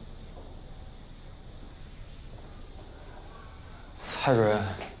蔡主任，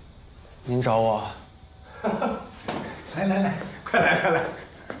您找我。来，快来！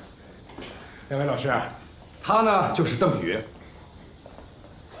两位老师，他呢就是邓宇。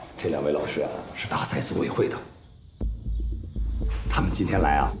这两位老师啊是大赛组委会的，他们今天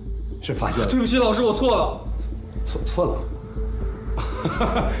来啊是发现……对不起，老师，我错了。错了？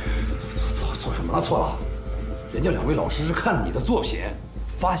错什么了？错了？人家两位老师是看了你的作品，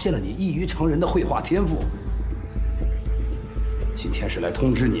发现了你异于常人的绘画天赋。今天是来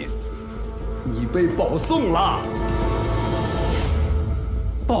通知你，你被保送了。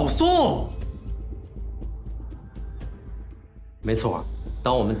保送？没错，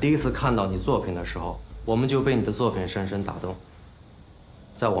当我们第一次看到你作品的时候，我们就被你的作品深深打动。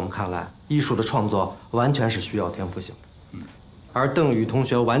在我们看来，艺术的创作完全是需要天赋性的，而邓宇同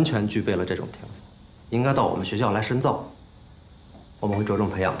学完全具备了这种天赋，应该到我们学校来深造。我们会着重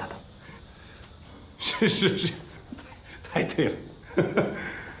培养他的。是，太对了。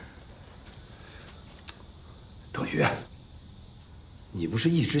邓宇，你不是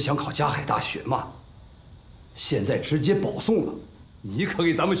一直想考嘉海大学吗？现在直接保送了，你可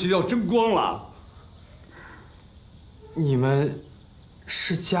给咱们学校争光了。你们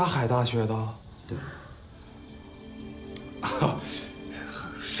是嘉海大学的？对。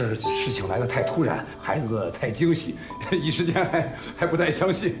事情来得太突然，孩子太惊喜，一时间还不太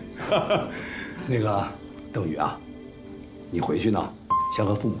相信。那个邓宇啊，你回去呢，先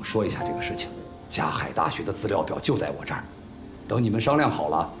和父母说一下这个事情。嘉海大学的资料表就在我这儿，等你们商量好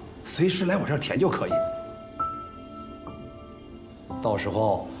了，随时来我这儿填就可以。到时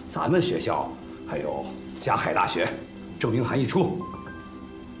候咱们学校还有嘉海大学证明函一出，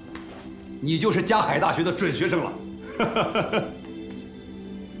你就是嘉海大学的准学生了。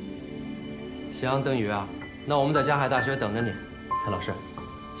行，邓宇啊，那我们在嘉海大学等着你。蔡老师，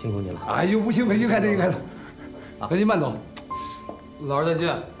辛苦你了。哎呦，不行，应该的。那您慢走。老师再见。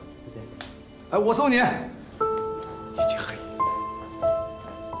哎，我送你。已经黑了。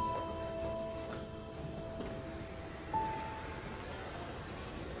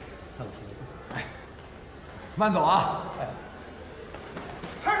蔡老师，哎，慢走啊！哎，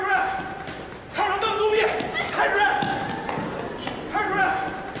蔡主任，蔡让邓作弊！蔡主任，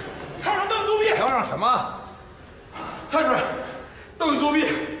蔡让邓作弊！想让什么？蔡主任，邓作弊！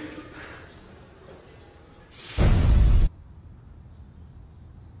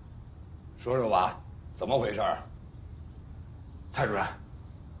说说吧，怎么回事？蔡主任，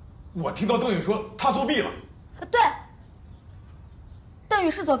我听到邓宇说他作弊了。对，邓宇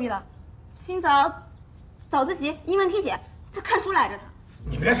是作弊了。清早自习英文听写，他看书来着。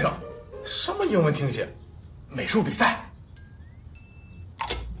你别扯，什么英文听写，美术比赛。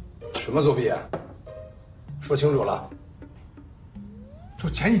什么作弊啊？说清楚了。就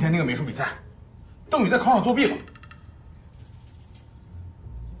前几天那个美术比赛，邓宇在考场作弊了。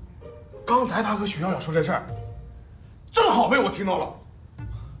刚才他和许瑶瑶说这事儿，正好被我听到了。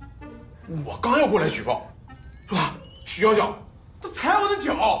我刚要过来举报，说许瑶瑶他踩我的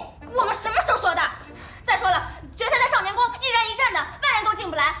脚。我们什么时候说的？再说了，决赛的少年宫一人一阵的，外人都进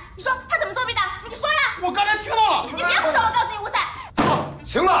不来。你说他怎么作弊的？你给说呀！我刚才听到了。你别胡说！我告诉你，吴赛。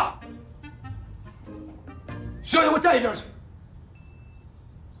行了，许瑶瑶，给我站一边去。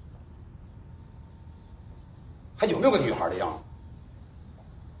还有没有个女孩的样？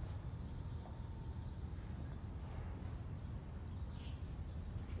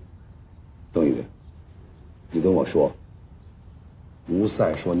跟我说，吴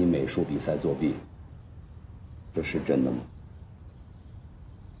赛说你美术比赛作弊，这是真的吗？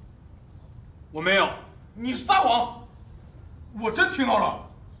我没有，你撒谎！我真听到了，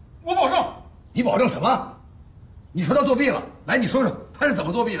我保证。你保证什么？你说他作弊了，来，你说说他是怎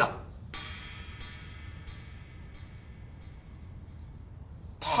么作弊的？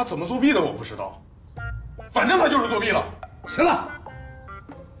他怎么作弊的我不知道，反正他就是作弊了。行了，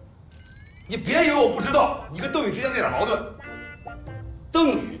你别以为我不知道你跟邓宇之间那点矛盾。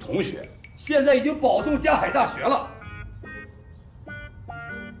邓宇同学现在已经保送嘉海大学了，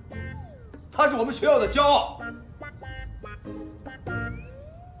他是我们学校的骄傲。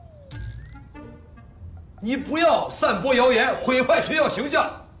你不要散播谣言，毁坏学校形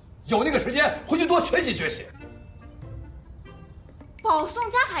象。有那个时间回去多学习学习。保送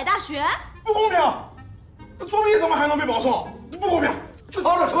嘉海大学？不公平！作弊怎么还能被保送？不公平！吵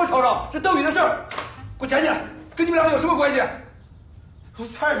吵什么吵吵？这邓宇的事儿，给我捡起来，跟你们两个有什么关系？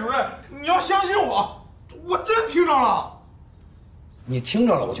蔡主任，你要相信我，我真听着了。你听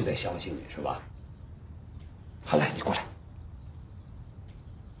着了，我就得相信你是吧？好，来，你过来。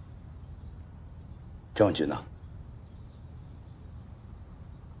证据呢？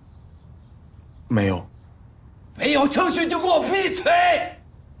没有。没有证据就给我闭嘴！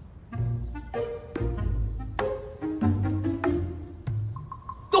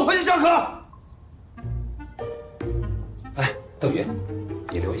都回去上课。哎，邓云，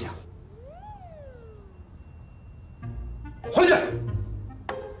你留一下。回去。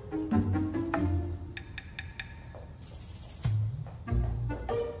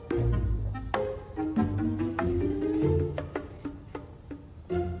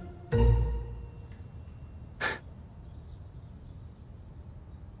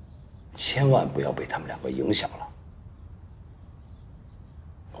千万不要被他们两个影响了。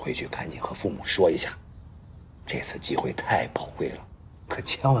回去赶紧和父母说一下，这次机会太宝贵了，可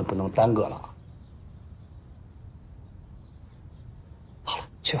千万不能耽搁了啊！好了，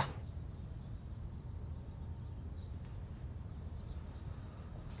去吧。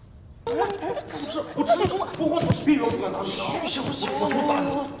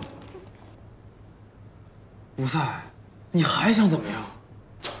吴赛，你还想怎么样？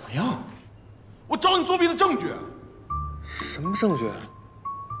怎么样？我找你作弊的证据。什么证据？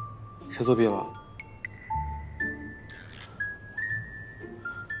谁作弊了？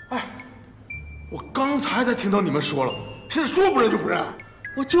哎，我刚才才听到你们说了，现在说不认就不认。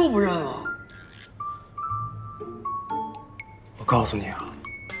我就不认啊！我告诉你啊，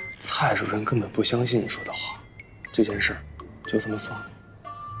蔡主任根本不相信你说的话，这件事就这么算了。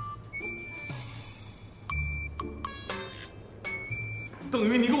邓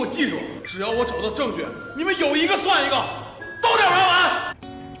云，你给我记住，只要我找到证据，你们有一个算一个，都得玩完。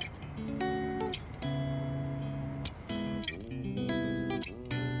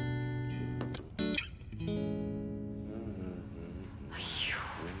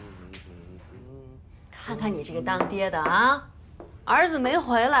看看你这个当爹的啊，儿子没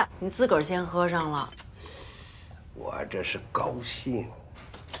回来，你自个儿先喝上了。我这是高兴。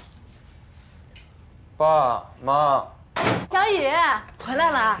爸妈。小雨回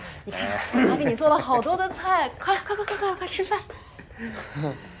来了，你看妈给你做了好多的菜，快吃饭。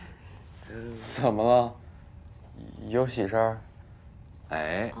怎么了？有喜事儿？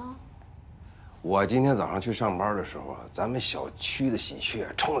哎，我今天早上去上班的时候啊，咱们小区的喜鹊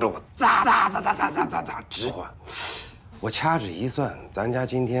冲着我咋直唤。我掐指一算，咱家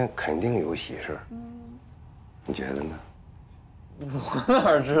今天肯定有喜事。你觉得呢？我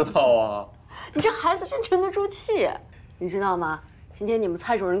哪知道啊？你这孩子真沉得住气。你知道吗？今天你们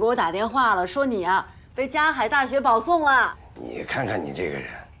蔡主任给我打电话了，说你啊被嘉海大学保送了。你看看你这个人，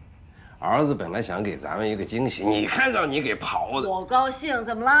儿子本来想给咱们一个惊喜，你看让你给刨的。我高兴，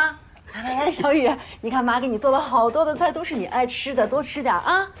怎么了？来，小雨，你看妈给你做了好多的菜，都是你爱吃的，多吃点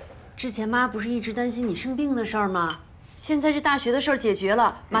啊。之前妈不是一直担心你生病的事儿吗？现在这大学的事儿解决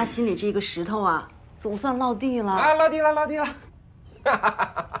了，妈心里这个石头啊，总算落地了。啊，落地了，落地了。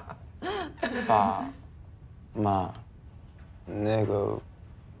爸妈。那个，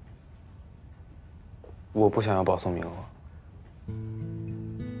我不想要保送名额。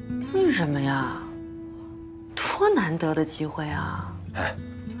为什么呀？多难得的机会啊！哎，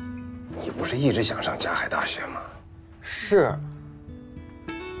你不是一直想上嘉海大学吗？是，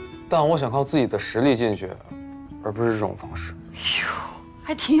但我想靠自己的实力进去，而不是这种方式。哟，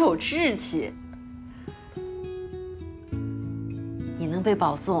还挺有志气。你能被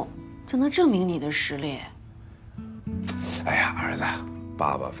保送，就能证明你的实力。哎呀，儿子，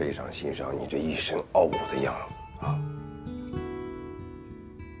爸爸非常欣赏你这一身傲骨的样子啊！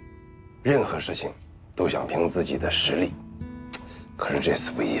任何事情都想凭自己的实力。可是这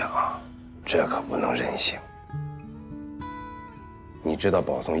次不一样啊，这可不能任性。你知道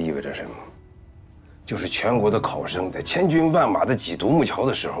保送意味着什么？就是全国的考生在千军万马的挤独木桥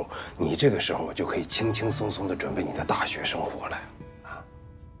的时候，你这个时候就可以轻轻松松地准备你的大学生活了啊！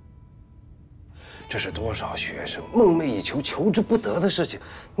这是多少学生梦寐以求、求之不得的事情，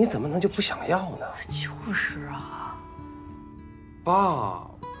你怎么能就不想要呢？就是啊，爸，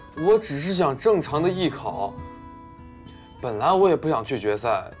我只是想正常的艺考。本来我也不想去决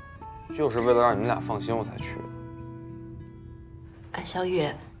赛，就是为了让你们俩放心我才去的。哎，小雨，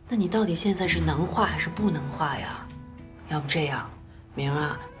那你到底现在是能画还是不能画呀？要不这样，明儿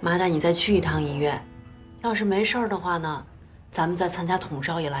啊，妈带你再去一趟医院，要是没事儿的话呢，咱们再参加统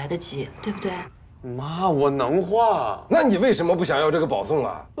招也来得及，对不对？妈，我能画。那你为什么不想要这个保送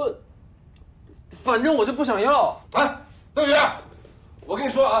啊？反正我就不想要。哎，邓宇，我跟你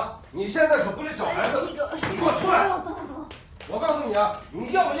说啊，你现在可不是小孩子，你给我出来！我告诉你啊，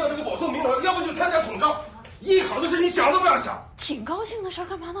你要不要这个保送名额，要不就参加统招。艺考的事你想都不要想。挺高兴的事儿，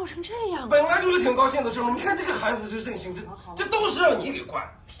干嘛闹成这样啊？本来就是挺高兴的事嘛。你看这个孩子这任性，这都是让你给惯。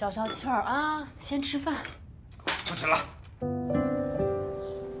消消气儿啊，先吃饭。不吃了。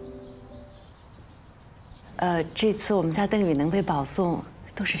这次我们家邓宇能被保送，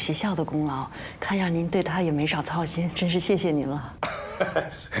都是学校的功劳。看样您对他也没少操心，真是谢谢您了。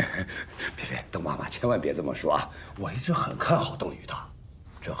别，邓妈妈千万别这么说啊！我一直很看好邓宇的，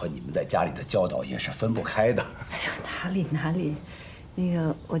这和你们在家里的教导也是分不开的。哎呦，哪里，那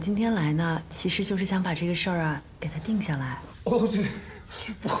个我今天来呢，其实就是想把这个事儿啊给他定下来。哦，对，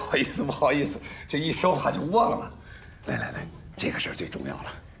不好意思，这一说话就忘了。来，这个事儿最重要了。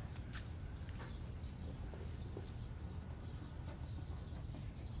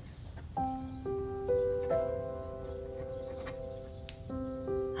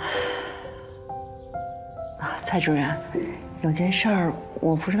蔡主任，有件事儿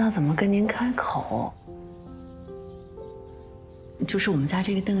我不知道怎么跟您开口。就是我们家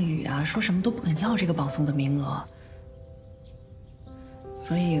这个邓宇啊，说什么都不肯要这个保送的名额，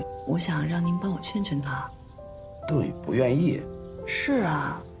所以我想让您帮我劝劝他。邓宇不愿意？是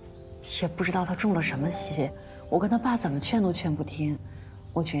啊，也不知道他中了什么邪，我跟他爸怎么劝都劝不听。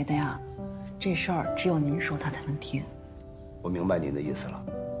我觉得呀，这事儿只有您说他才能听。我明白您的意思了。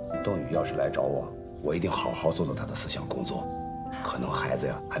邓宇要是来找我，我一定好好做他的思想工作。可能孩子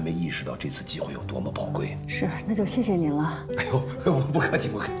呀还没意识到这次机会有多么宝贵。是，那就谢谢您了。哎呦，我不客气，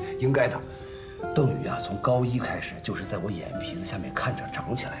应该的。邓宇呀，从高一开始就是在我眼皮子下面看着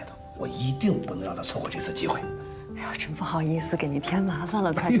长起来的，我一定不能让他错过这次机会。哎呀，真不好意思给您添麻烦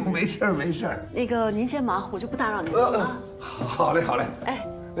了，蔡主任。没事。那个您先忙，我就不打扰您了啊。好嘞。哎，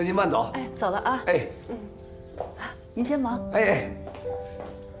那您慢走。哎，走了啊。哎，您先忙。哎。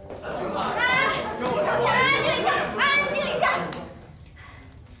安静一下！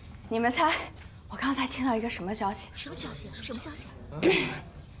你们猜，我刚才听到一个什么消息？什么消息？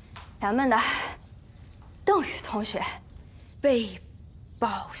咱们的邓宇同学被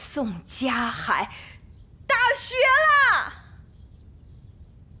保送加海大学了！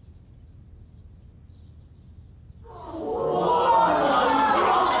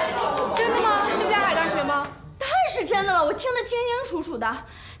真的吗？是加海大学吗？当然是真的了，我听得清清楚楚的。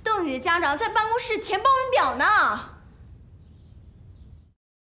邓宇的家长在办公室填报名表呢。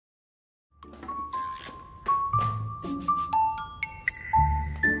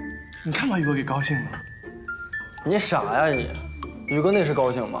你看把宇哥给高兴的。你傻呀你，宇哥那是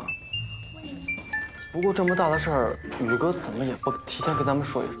高兴吗？不过这么大的事儿，宇哥怎么也不提前跟咱们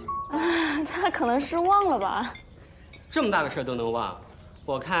说一声？他可能是忘了吧。这么大的事都能忘，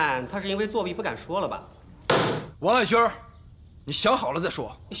我看他是因为作弊不敢说了吧。王爱军，你想好了再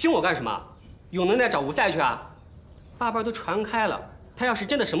说。你凶我干什么？有能耐找吴赛去啊！爸爸都传开了，他要是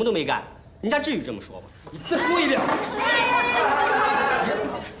真的什么都没干，人家至于这么说吗？你再说一遍。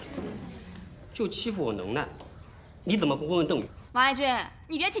就欺负我能耐，你怎么不问问邓宇？王爱军，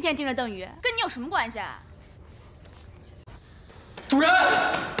你别天天盯着邓宇，跟你有什么关系啊？主任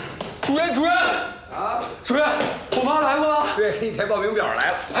啊！主任，我妈来过了。对，给你填报名表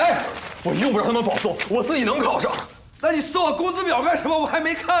来了。哎，我用不着他们保送，我自己能考上。那你送我工资表干什么？我还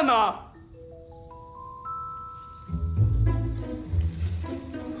没看呢。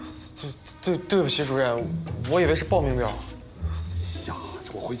对不起，主任，我以为是报名表。呀，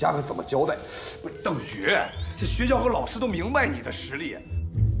这我回家可怎么交代？不是邓宇，这学校和老师都明白你的实力，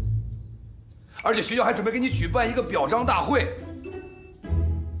而且学校还准备给你举办一个表彰大会。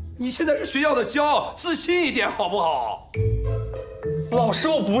你现在是学校的骄傲，自信一点好不好？老师，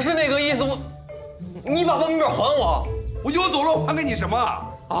我不是那个意思，你把报名表还我。我有走了，还给你什么？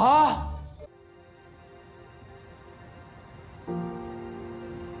啊？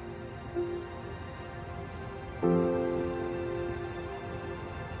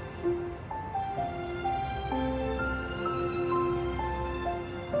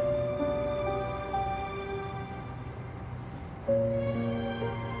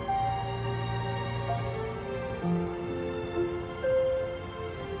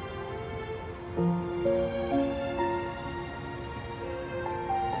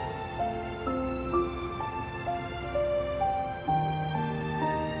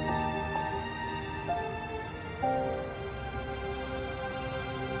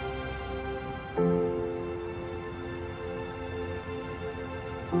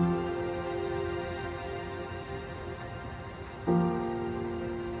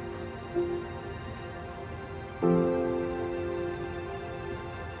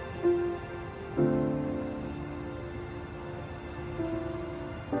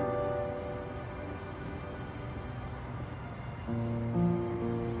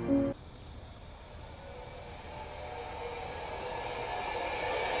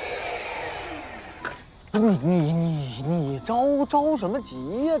你着什么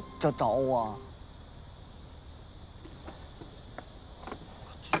急呀？着啊！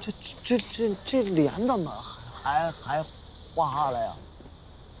这脸怎么还花了呀？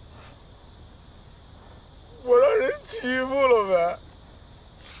我让人欺负了呗。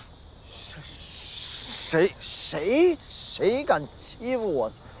谁敢欺负我？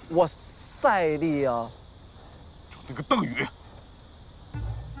我赛丽呀！就那个邓宇。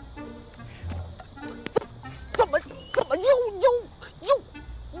怎么又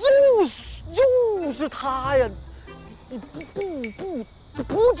是他呀？你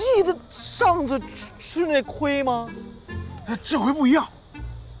不记得上次吃那亏吗？这回不一样，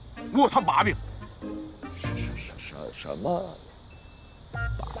我有他把柄。什么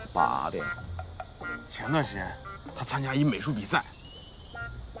把柄？前段时间他参加一美术比赛，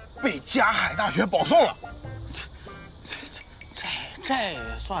被加海大学保送了。这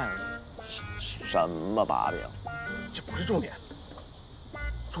算什么把柄？这不是重点，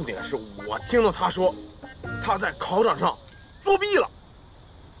重点是我听到他说他在考场上作弊了。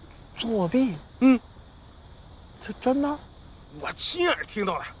作弊？这真的？我亲耳听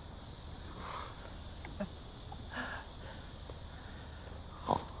到的。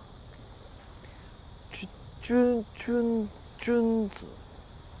好，君子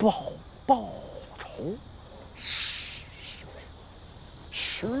报仇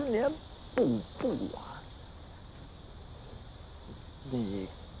，10年不晚。你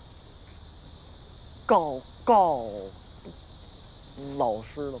告老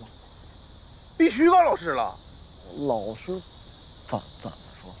师了吗？必须告老师了。老师怎么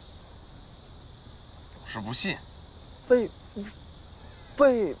说？老师不信。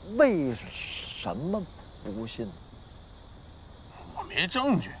为什么不信？我没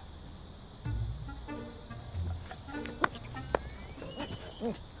证据。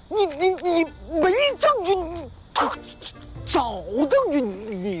你没证据，你找证据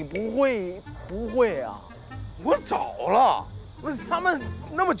你不会啊？我找了，那他们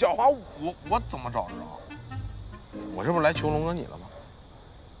那么狡猾，我怎么找着啊？我这不是来求龙哥你了吗？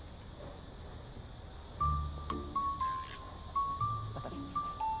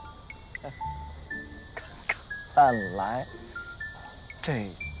看来这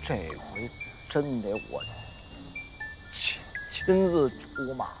回真得我亲自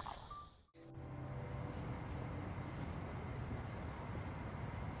出马了。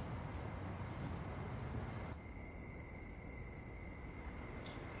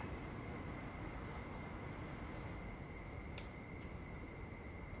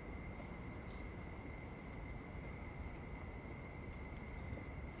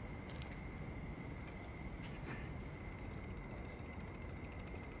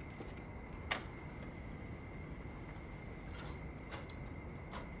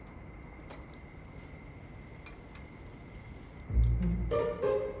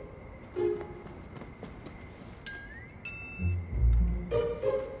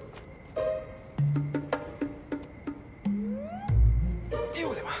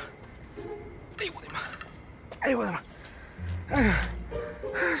哎呦我的妈！哎呀，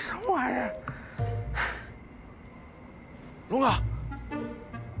什么玩意儿？龙哥，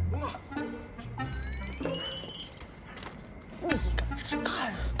你是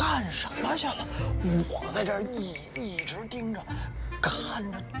干什么去了？我在这儿一直盯着，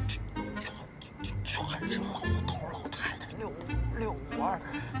看着全是老头老太太遛弯儿。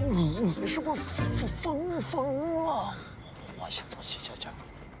你是不是疯了？我先走，先走。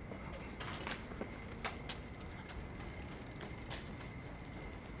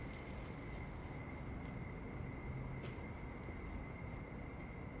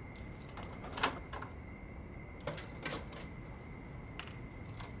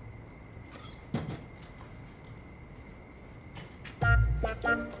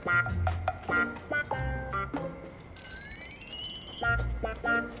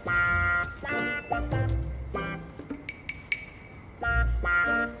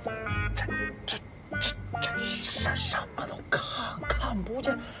这什么都看不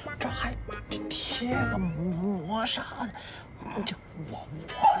见，这还贴个磨砂呢，这我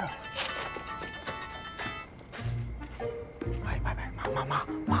这，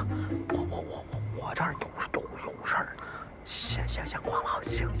妈，我这儿有事儿，先挂了，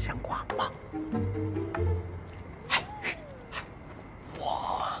先挂了。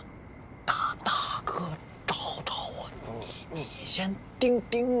我大哥找我，你先盯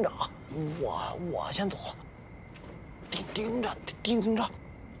着啊，我先走了，盯着。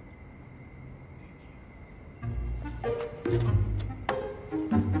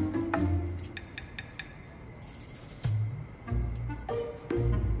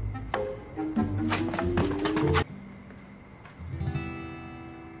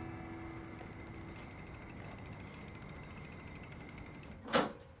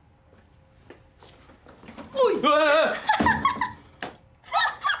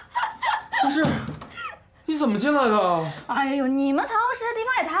不是，你怎么进来的？哎呦，你们藏尸的地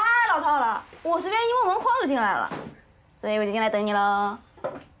方也太老套了，我随便一摸门框就进来了，所以我就进来等你了。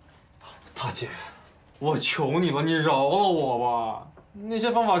大姐，我求你了，你饶了我吧！那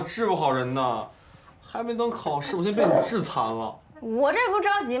些方法治不好人的，还没等考试，我先被你治残了。我这不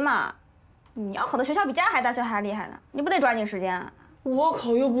着急嘛，你要考的学校比家海大学还厉害呢，你不得抓紧时间啊？我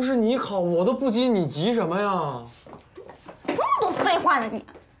考又不是你考，我都不急，你急什么呀？这么多废话呢你！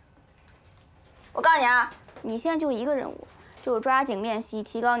我告诉你啊，你现在就一个任务，就是抓紧练习，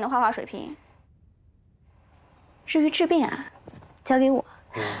提高你的画画水平。至于治病啊，交给我，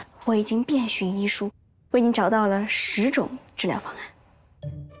我已经遍寻医书，为你找到了10种治疗方案。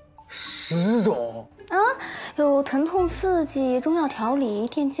10种？啊，有疼痛刺激、中药调理、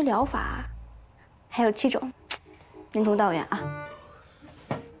电击疗法，还有7种，任重道远啊。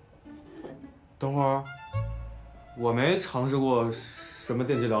等会儿，我没尝试过什么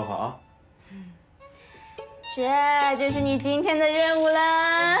电击疗法啊。这就是你今天的任务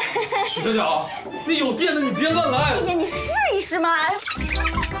了。许小小，那有电的你别乱来。哎呀，你试一试嘛。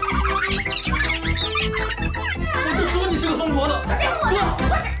我就说你是个疯婆子。谁我的？不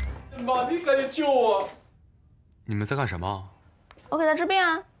是。妈，你赶紧救我！你们在干什么？我给他治病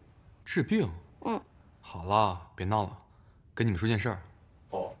啊。治病？嗯。好了，别闹了，跟你们说件事儿。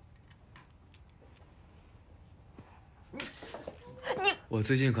哦。我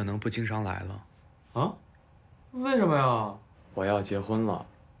最近可能不经常来了。啊？为什么呀？我要结婚了，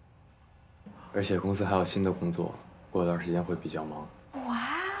而且公司还有新的工作，过段时间会比较忙。哇！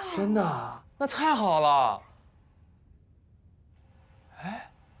真的？那太好了。哎，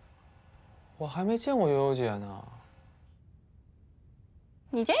我还没见过悠悠姐呢。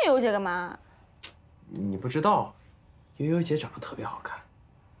你见悠悠姐干嘛？你不知道，悠悠姐长得特别好看。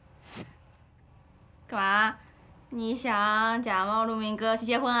干嘛？你想假冒陆明哥去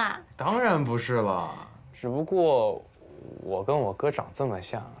结婚啊？当然不是了，只不过我跟我哥长这么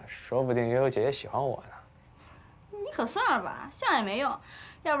像，说不定悠悠姐也喜欢我呢。你可算了吧，像也没用，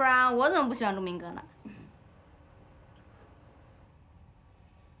要不然我怎么不喜欢陆明哥呢？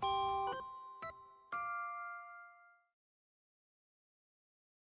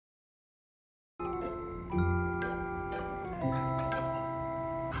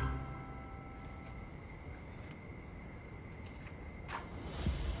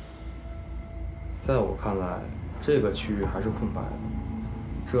在我看来，这个区域还是空白的，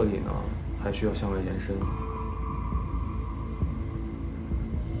这里呢还需要向外延伸。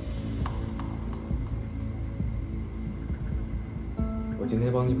我今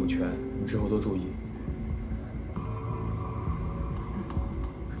天帮你补全，你之后多注意。